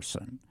that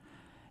person,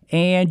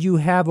 and you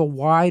have a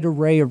wide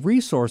array of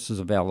resources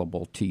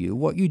available to you,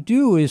 what you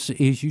do is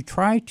you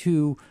try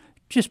to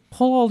just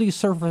pull all these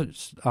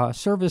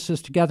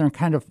services together and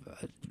kind of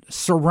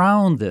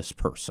surround this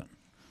person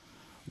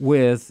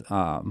with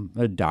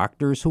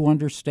doctors who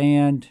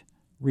understand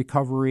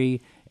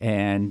recovery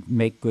and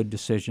make good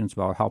decisions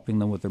about helping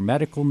them with their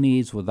medical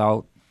needs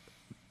without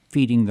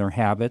feeding their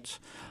habits,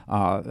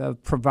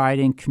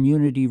 providing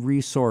community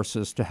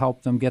resources to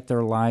help them get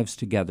their lives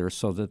together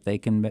so that they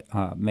can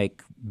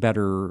make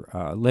better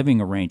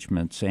living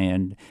arrangements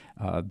and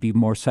be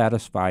more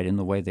satisfied in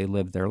the way they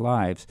live their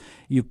lives.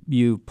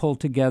 You pull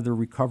together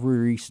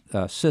recovery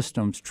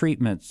systems,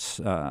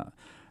 treatments,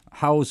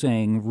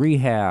 housing,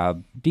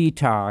 rehab,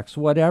 detox,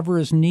 whatever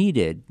is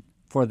needed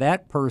for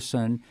that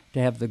person to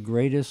have the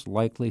greatest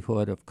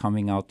likelihood of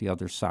coming out the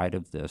other side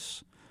of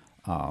this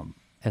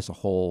as a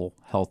whole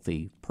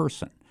healthy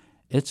person.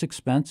 It's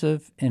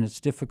expensive and it's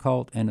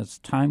difficult and it's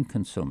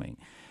time-consuming.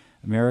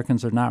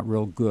 Americans are not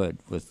real good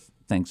with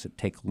things that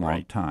take a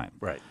long time.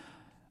 Right.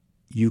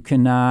 You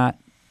cannot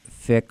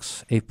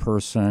fix a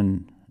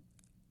person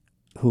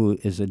who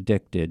is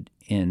addicted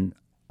in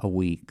a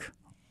week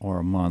or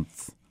a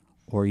month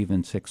or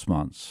even 6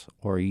 months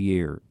or a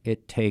year.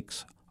 It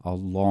takes a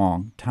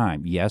long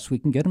time. Yes, we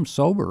can get them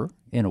sober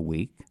in a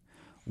week.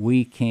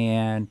 We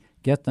can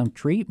get them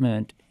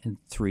treatment in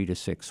 3 to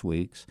 6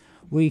 weeks.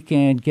 We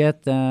can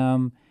get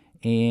them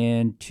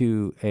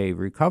into a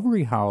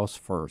recovery house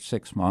for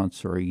 6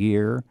 months or a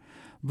year.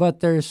 But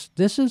this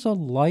is a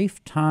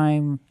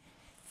lifetime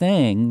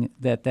thing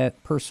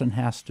that person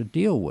has to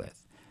deal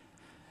with.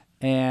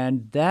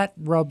 And that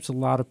rubs a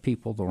lot of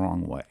people the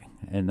wrong way.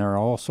 And there are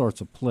all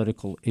sorts of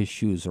political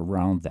issues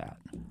around that.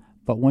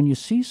 But when you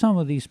see some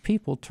of these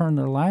people turn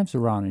their lives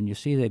around and you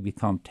see they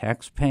become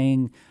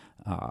tax-paying,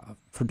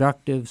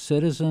 productive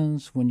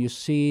citizens, when you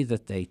see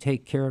that they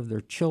take care of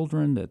their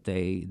children, that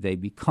they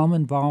become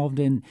involved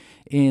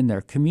in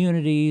their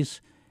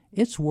communities,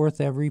 it's worth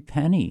every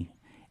penny.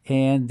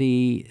 And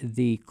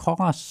the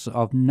costs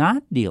of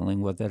not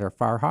dealing with it are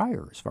far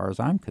higher as far as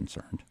I'm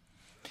concerned.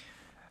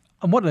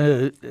 I want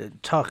to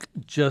talk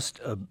just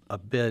a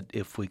bit,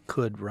 if we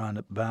could, Ron,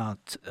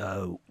 about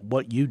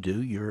what you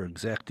do. You're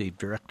executive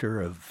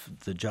director of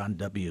the John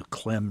W.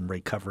 Clem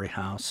Recovery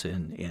House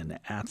in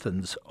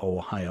Athens,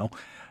 Ohio.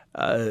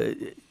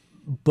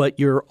 But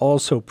you're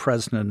also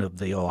president of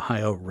the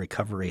Ohio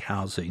Recovery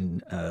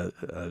Housing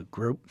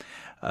Group.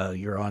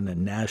 You're on the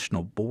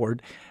national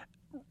board.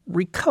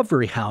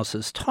 Recovery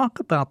houses, talk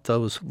about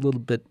those a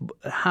little bit,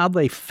 how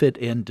they fit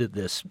into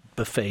this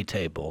buffet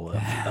table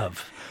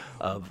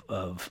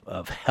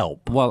of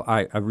help. Well,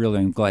 I really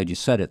am glad you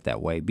said it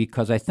that way,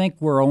 because I think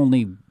we're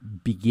only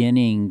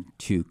beginning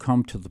to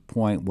come to the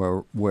point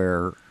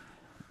where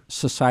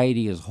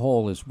society as a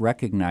whole is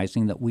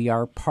recognizing that we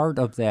are part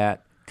of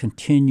that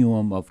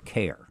continuum of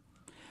care.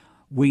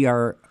 We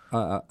are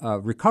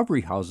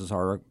recovery houses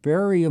are a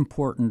very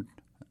important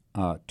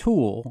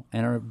tool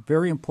and are a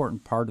very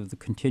important part of the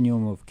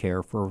continuum of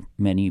care for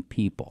many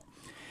people.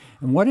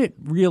 And what it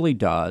really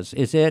does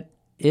is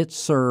it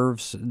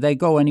serves, they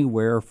go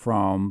anywhere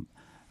from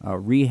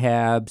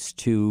rehabs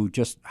to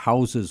just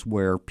houses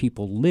where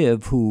people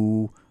live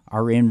who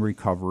are in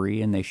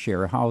recovery and they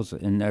share a house.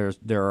 And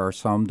there are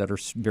some that are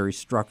very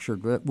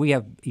structured. We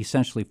have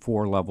essentially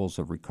 4 levels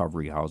of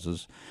recovery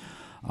houses.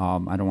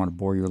 I don't want to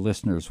bore your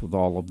listeners with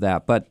all of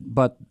that, but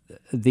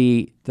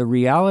the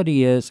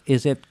reality is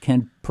it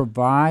can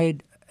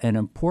provide an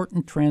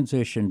important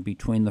transition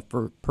between the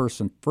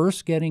person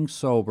first getting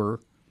sober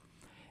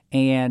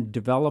and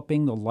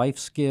developing the life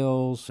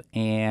skills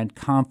and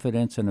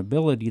confidence and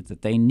ability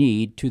that they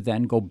need to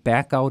then go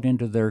back out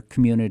into their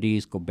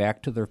communities, go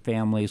back to their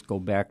families, go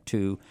back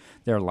to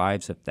their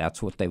lives if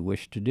that's what they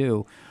wish to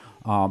do.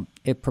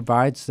 It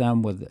provides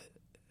them with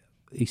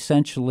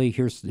essentially,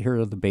 here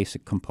are the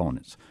basic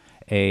components: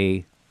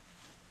 a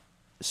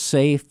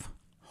safe,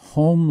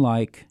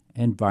 home-like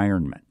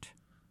environment.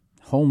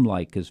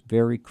 Home-like is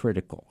very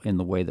critical in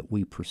the way that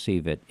we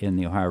perceive it in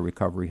the Ohio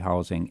Recovery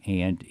Housing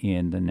and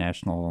in the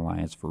National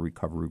Alliance for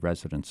Recovery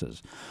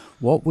Residences.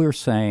 What we're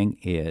saying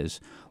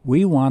is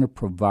we want to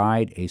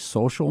provide a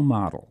social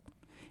model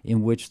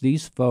in which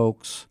these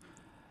folks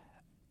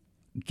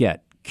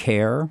get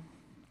care,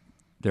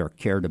 they're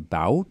cared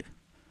about,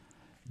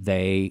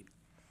 they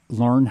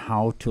learn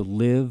how to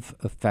live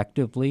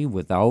effectively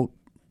without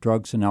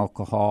drugs and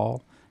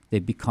alcohol. They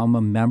become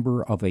a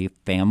member of a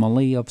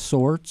family of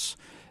sorts.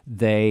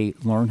 They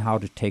learn how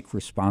to take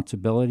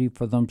responsibility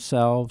for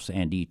themselves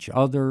and each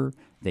other.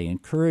 They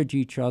encourage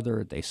each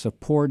other. They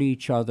support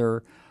each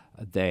other.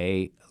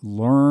 They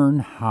learn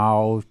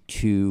how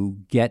to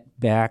get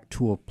back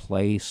to a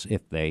place,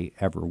 if they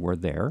ever were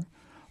there,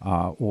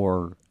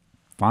 or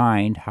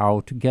find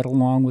how to get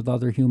along with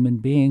other human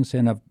beings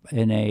in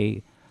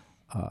a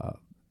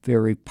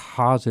very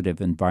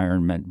positive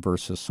environment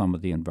versus some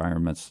of the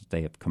environments that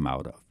they have come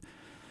out of.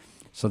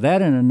 So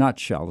that, in a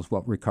nutshell, is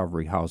what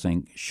recovery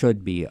housing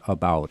should be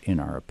about, in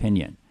our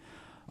opinion.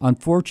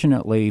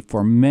 Unfortunately,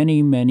 for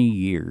many, many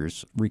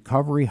years,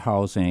 recovery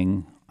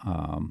housing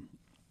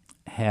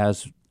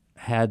has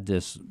had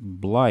this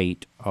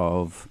blight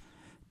of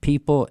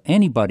people,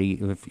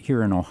 anybody,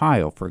 here in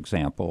Ohio, for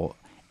example,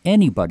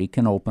 anybody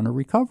can open a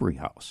recovery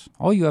house.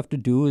 All you have to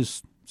do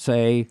is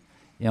say,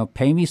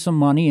 pay me some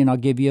money and I'll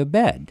give you a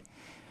bed.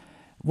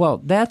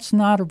 Well, that's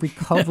not a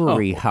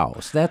recovery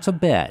house. That's a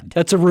bed.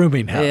 That's a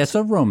rooming house. It's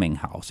a rooming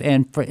house.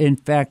 And in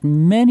fact,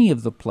 many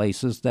of the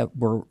places that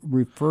were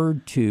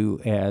referred to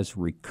as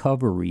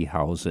recovery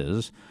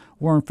houses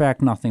were in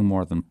fact nothing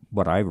more than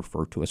what I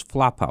refer to as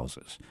flop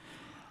houses.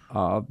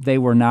 They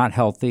were not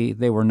healthy,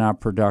 they were not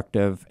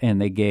productive,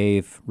 and they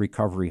gave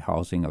recovery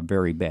housing a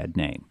very bad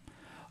name.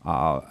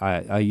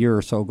 A year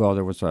or so ago,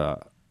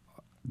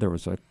 there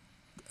was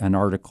an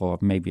article,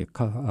 maybe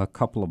a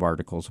couple of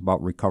articles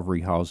about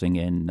recovery housing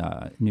in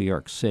New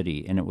York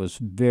City, and it was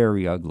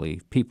very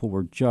ugly. People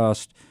were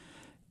just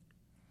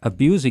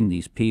abusing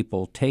these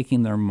people,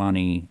 taking their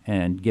money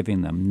and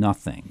giving them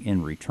nothing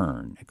in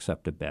return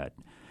except a bed.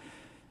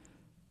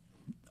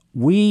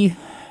 We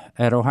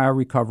at Ohio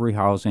Recovery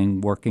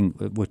Housing,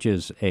 which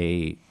is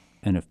an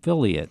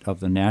affiliate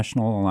of the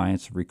National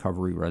Alliance of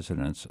Recovery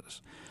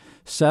Residences,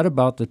 set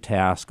about the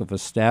task of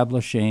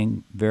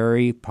establishing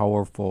very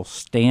powerful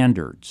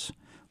standards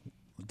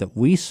that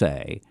we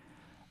say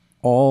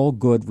all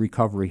good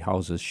recovery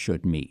houses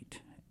should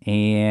meet.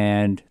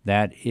 And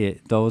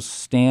those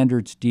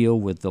standards deal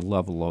with the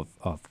level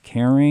of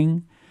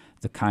caring,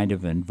 the kind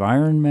of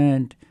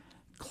environment,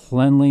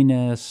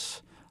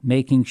 cleanliness,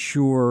 making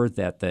sure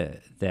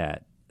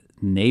that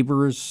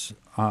neighbors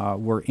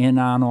were in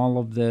on all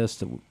of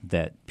this,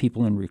 that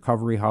people in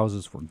recovery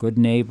houses were good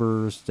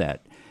neighbors,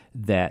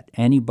 that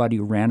anybody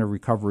who ran a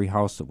recovery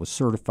house that was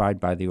certified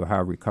by the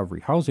Ohio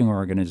Recovery Housing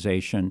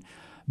Organization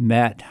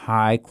met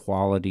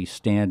high-quality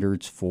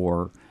standards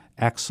for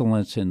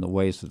excellence in the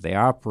ways that they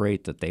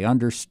operate, that they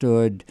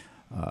understood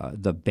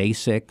the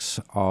basics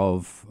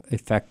of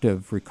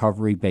effective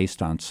recovery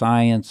based on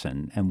science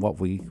and what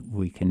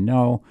we can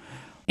know,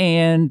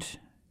 and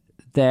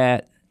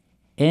that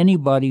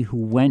anybody who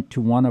went to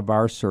one of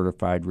our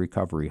certified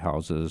recovery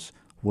houses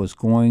was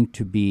going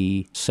to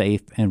be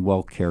safe and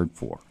well cared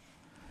for.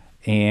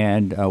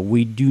 And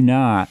we do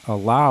not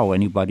allow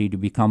anybody to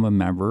become a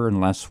member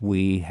unless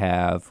we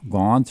have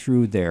gone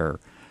through their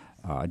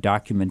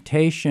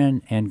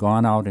documentation and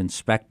gone out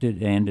inspected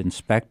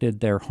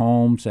their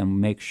homes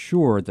and make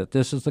sure that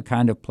this is the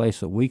kind of place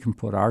that we can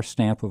put our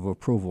stamp of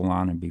approval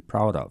on and be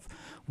proud of.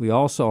 We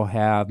also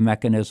have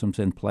mechanisms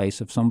in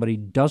place. If somebody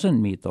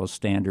doesn't meet those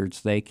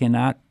standards, they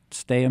cannot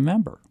stay a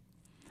member.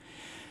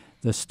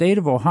 The state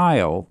of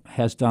Ohio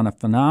has done a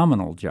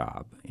phenomenal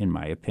job, in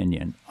my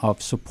opinion,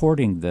 of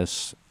supporting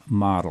this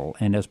model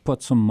and has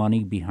put some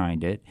money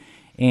behind it.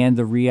 And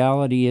the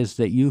reality is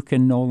that you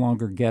can no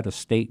longer get a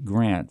state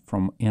grant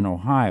in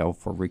Ohio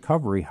for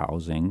recovery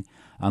housing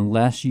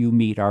unless you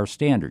meet our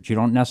standards. You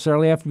don't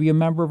necessarily have to be a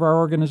member of our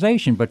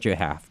organization, but you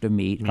have to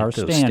meet our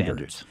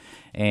standards.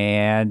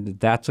 And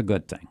that's a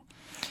good thing.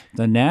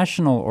 The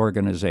national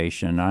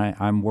organization,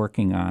 I'm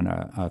working on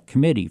a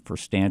committee for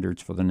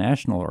standards for the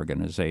national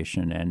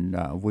organization, and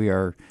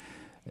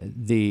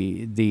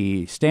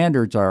the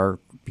standards are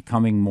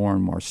becoming more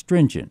and more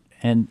stringent.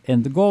 And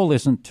the goal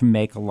isn't to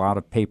make a lot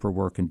of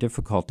paperwork and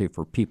difficulty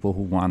for people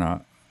who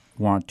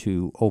want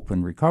to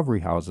open recovery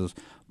houses,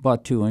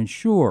 but to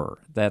ensure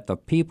that the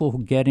people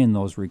who get in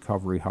those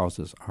recovery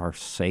houses are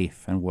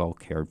safe and well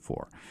cared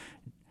for.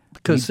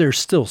 Because they're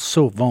still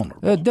so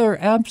vulnerable.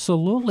 They're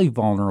absolutely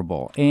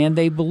vulnerable, and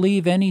they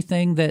believe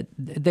anything that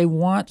they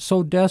want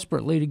so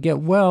desperately to get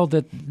well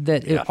that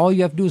all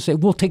you have to do is say,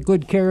 "We'll take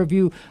good care of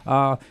you.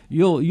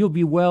 You'll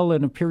be well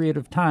in a period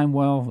of time."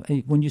 Well,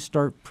 when you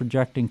start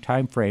projecting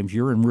time frames,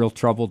 you're in real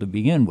trouble to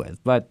begin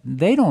with. But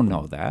they don't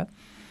know that.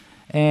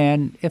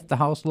 And if the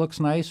house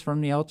looks nice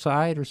from the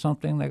outside or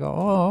something, they go,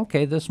 "Oh,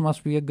 okay, this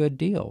must be a good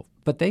deal."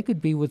 But they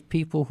could be with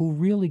people who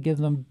really give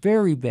them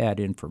very bad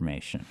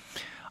information.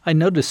 I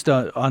noticed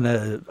on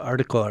an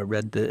article I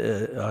read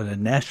on a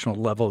national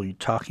level, you're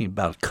talking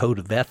about code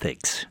of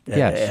ethics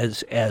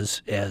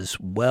as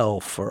well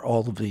for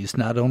all of these,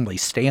 not only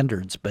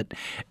standards, but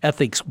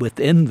ethics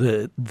within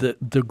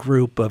the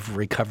group of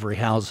recovery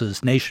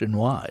houses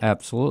nationwide.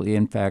 Absolutely.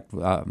 In fact,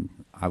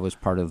 I was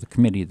part of the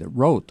committee that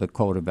wrote the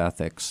code of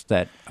ethics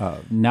that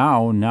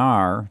now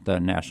NAR, the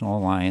National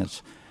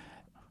Alliance,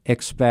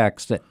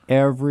 expects that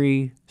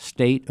every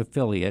state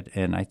affiliate,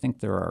 and I think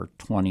there are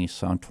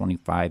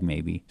 25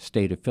 maybe,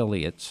 state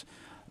affiliates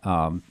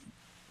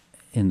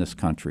in this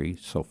country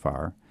so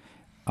far,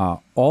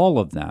 all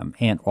of them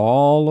and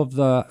all of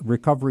the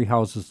recovery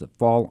houses that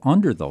fall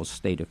under those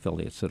state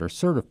affiliates that are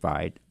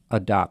certified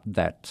adopt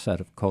that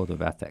set of code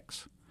of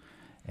ethics.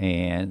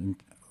 And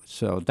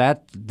so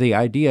that the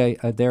idea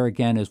there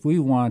again is we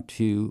want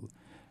to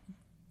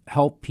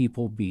help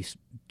people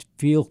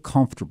feel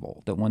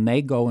comfortable that when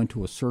they go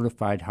into a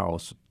certified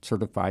house,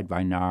 certified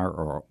by NAR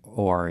or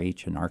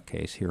ORH in our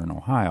case here in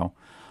Ohio,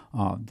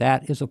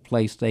 that is a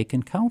place they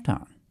can count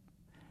on.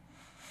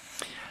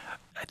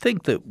 I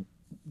think that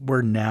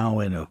we're now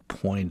in a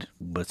point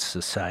with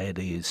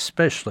society,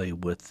 especially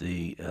with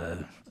the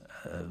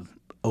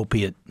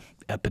opiate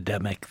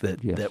epidemic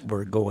that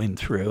we're going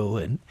through,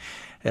 and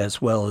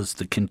as well as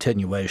the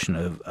continuation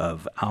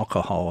of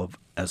alcohol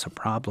as a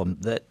problem,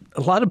 that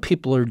a lot of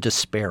people are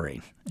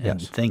despairing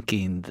and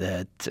thinking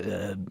that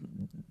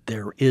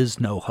there is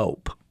no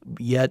hope.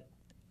 Yet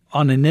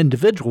on an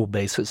individual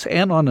basis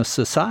and on a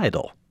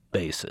societal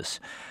basis,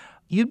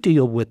 you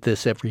deal with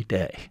this every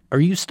day. Are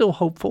you still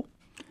hopeful?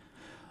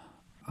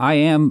 I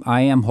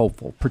am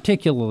hopeful,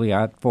 particularly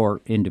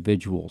for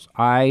individuals.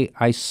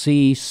 I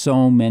see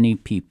so many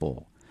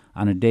people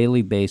on a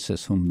daily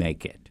basis who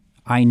make it.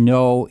 I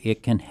know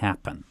it can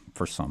happen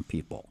for some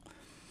people.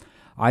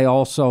 I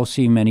also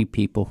see many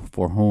people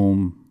for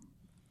whom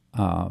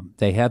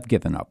they have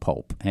given up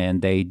hope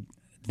and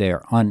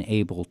they're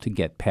unable to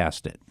get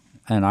past it.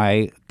 And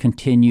I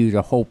continue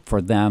to hope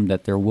for them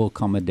that there will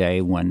come a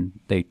day when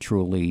they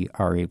truly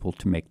are able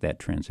to make that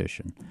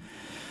transition.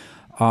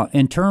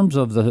 In terms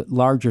of the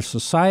larger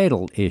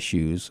societal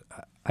issues,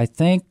 I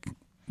think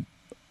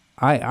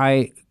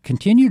I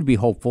continue to be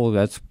hopeful.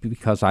 That's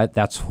because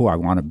that's who I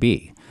want to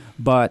be.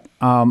 But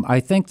I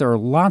think there are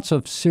lots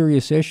of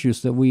serious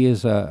issues that we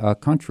as a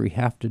country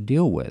have to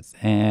deal with.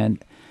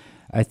 And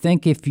I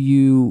think if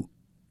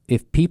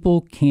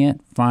people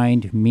can't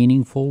find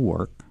meaningful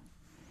work,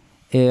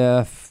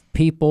 if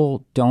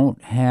people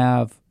don't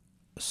have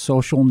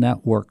social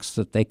networks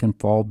that they can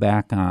fall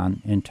back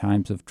on in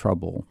times of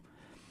trouble,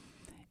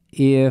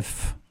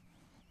 if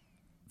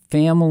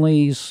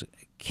families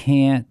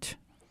can't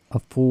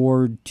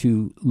afford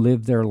to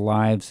live their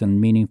lives in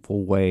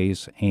meaningful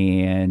ways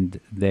and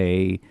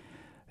they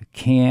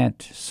can't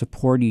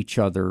support each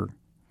other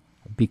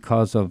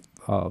because of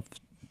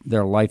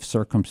their life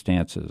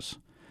circumstances,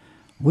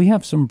 we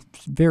have some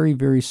very,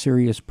 very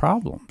serious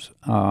problems.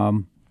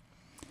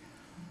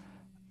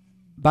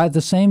 By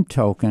the same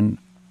token,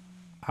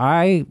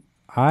 I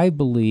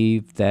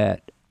believe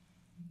that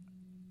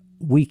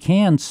we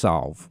can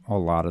solve a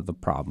lot of the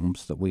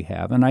problems that we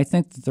have. And I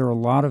think that there are a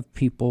lot of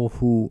people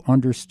who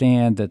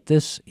understand that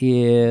this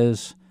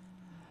is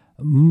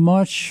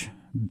much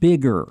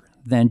bigger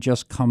than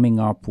just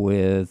coming up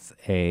with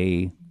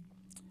a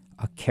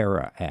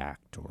CARA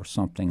Act or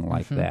something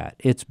like that.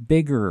 It's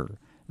bigger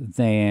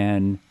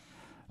than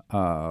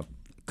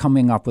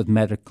coming up with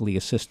medically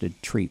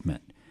assisted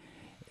treatment.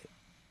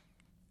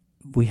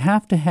 We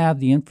have to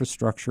have the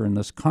infrastructure in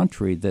this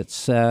country that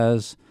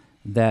says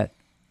that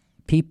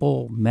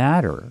people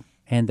matter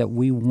and that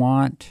we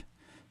want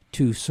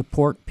to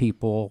support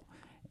people,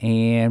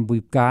 and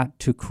we've got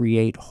to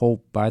create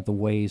hope by the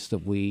ways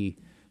that we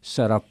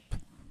set up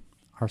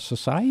our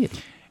society.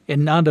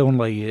 And not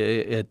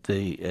only at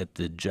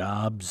the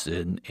jobs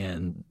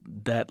and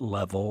that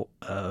level,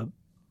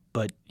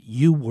 but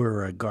you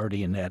were a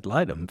guardian ad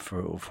litem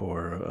for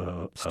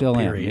Still a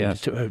am, period,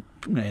 yes.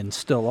 And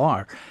still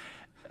are.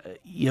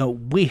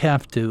 We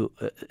have to,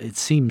 it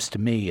seems to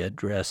me,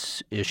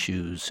 address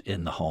issues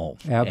in the home.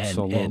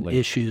 Absolutely. And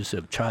issues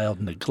of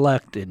child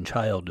neglect and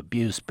child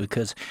abuse,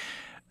 because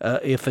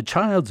if a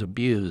child's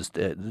abused,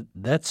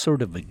 that's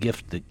sort of a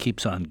gift that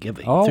keeps on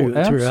giving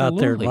throughout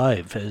their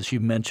life, as you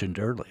mentioned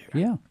earlier.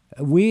 Yeah.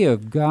 We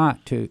have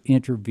got to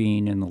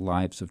intervene in the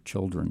lives of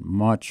children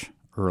much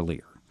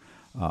earlier.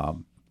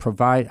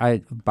 By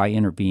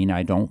intervene,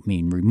 I don't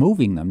mean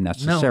removing them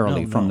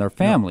necessarily from their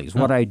families.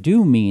 What I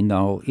do mean,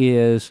 though,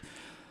 is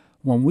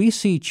when we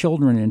see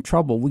children in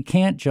trouble, we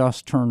can't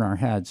just turn our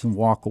heads and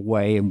walk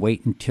away and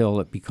wait until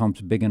it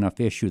becomes a big enough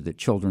issue that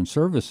Children's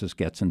Services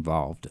gets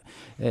involved.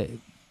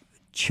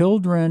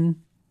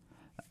 Children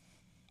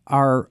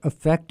are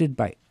affected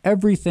by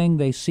everything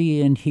they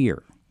see and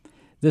hear.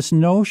 This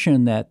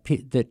notion that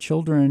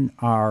children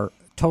are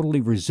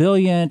totally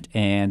resilient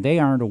and they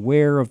aren't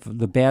aware of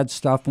the bad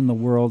stuff in the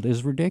world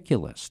is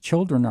ridiculous.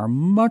 Children are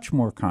much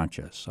more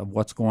conscious of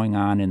what's going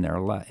on in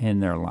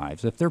their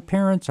lives. If their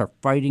parents are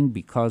fighting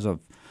because of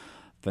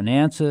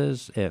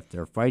finances, if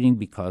they're fighting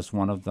because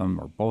one of them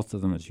or both of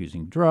them is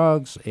using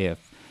drugs,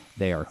 if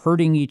they are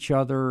hurting each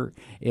other,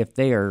 if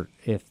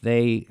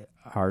they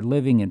are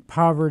living in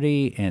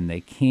poverty and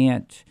they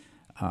can't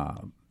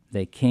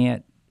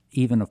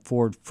even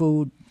afford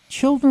food,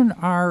 children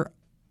are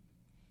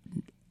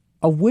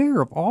aware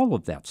of all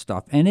of that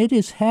stuff, and it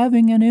is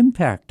having an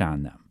impact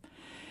on them.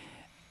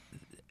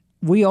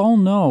 We all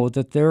know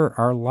that there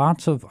are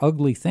lots of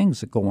ugly things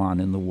that go on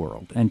in the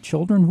world, and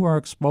children who are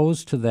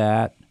exposed to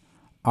that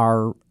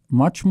are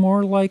much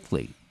more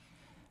likely.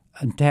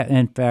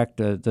 In fact,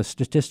 the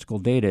statistical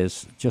data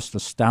is just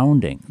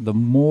astounding. The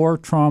more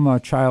trauma a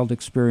child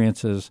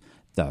experiences,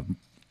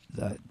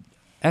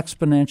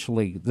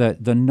 exponentially,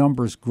 the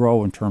numbers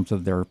grow in terms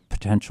of their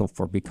potential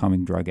for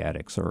becoming drug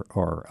addicts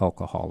or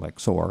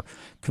alcoholics or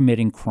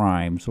committing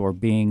crimes or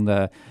being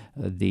the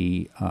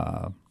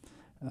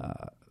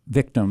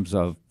victims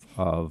of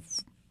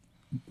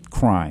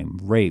crime,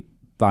 rape,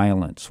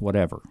 violence,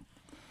 whatever.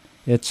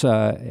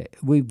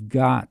 We've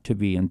got to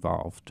be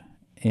involved,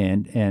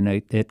 and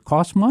it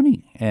costs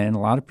money, and a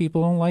lot of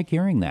people don't like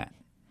hearing that.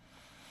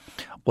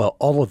 Well,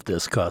 all of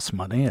this costs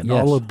money, and yes.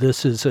 all of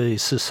this is a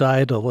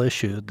societal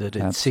issue that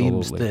it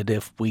Absolutely. seems that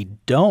if we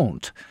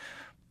don't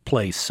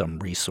place some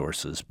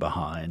resources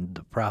behind,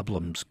 the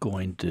problem's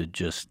going to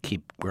just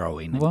keep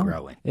growing and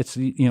growing. It's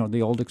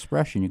the old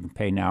expression: you can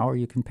pay now or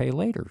you can pay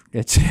later.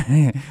 It's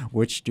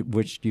which do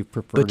you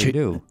prefer to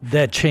do?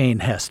 That chain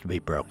has to be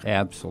broken.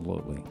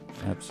 Absolutely.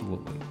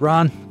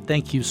 Ron,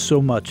 thank you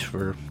so much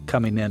for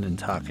coming in and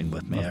talking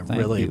with me. Well, I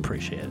really you.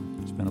 appreciate it.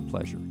 It's been a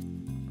pleasure.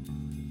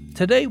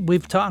 Today,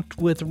 we've talked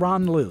with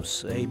Ron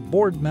Luce, a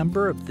board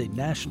member of the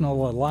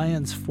National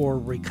Alliance for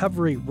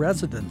Recovery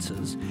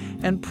Residences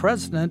and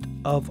president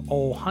of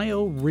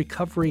Ohio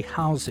Recovery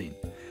Housing,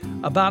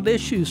 about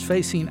issues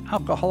facing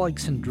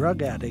alcoholics and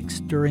drug addicts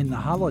during the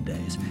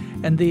holidays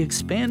and the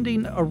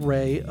expanding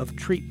array of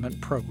treatment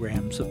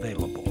programs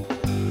available.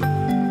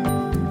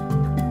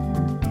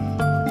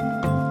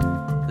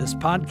 This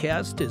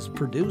podcast is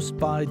produced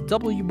by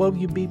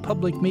WOUB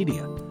Public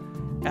Media.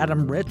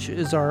 Adam Rich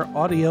is our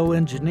audio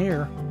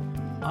engineer.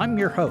 I'm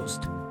your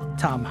host,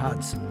 Tom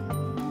Hodson.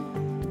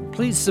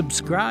 Please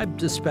subscribe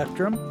to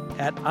Spectrum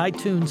at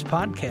iTunes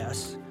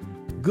Podcasts,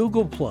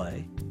 Google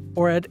Play,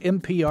 or at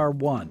NPR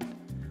One.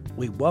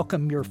 We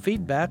welcome your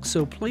feedback,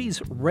 so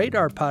please rate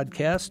our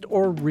podcast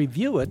or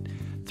review it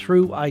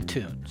through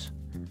iTunes.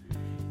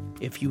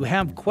 If you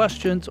have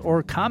questions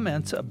or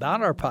comments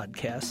about our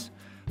podcasts,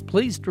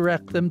 please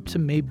direct them to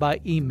me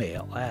by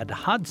email at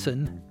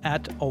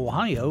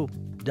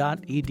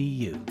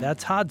hodson@ohio.edu.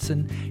 That's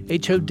Hodson,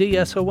 Hodson,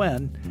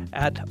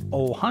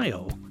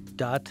 @ohio.edu.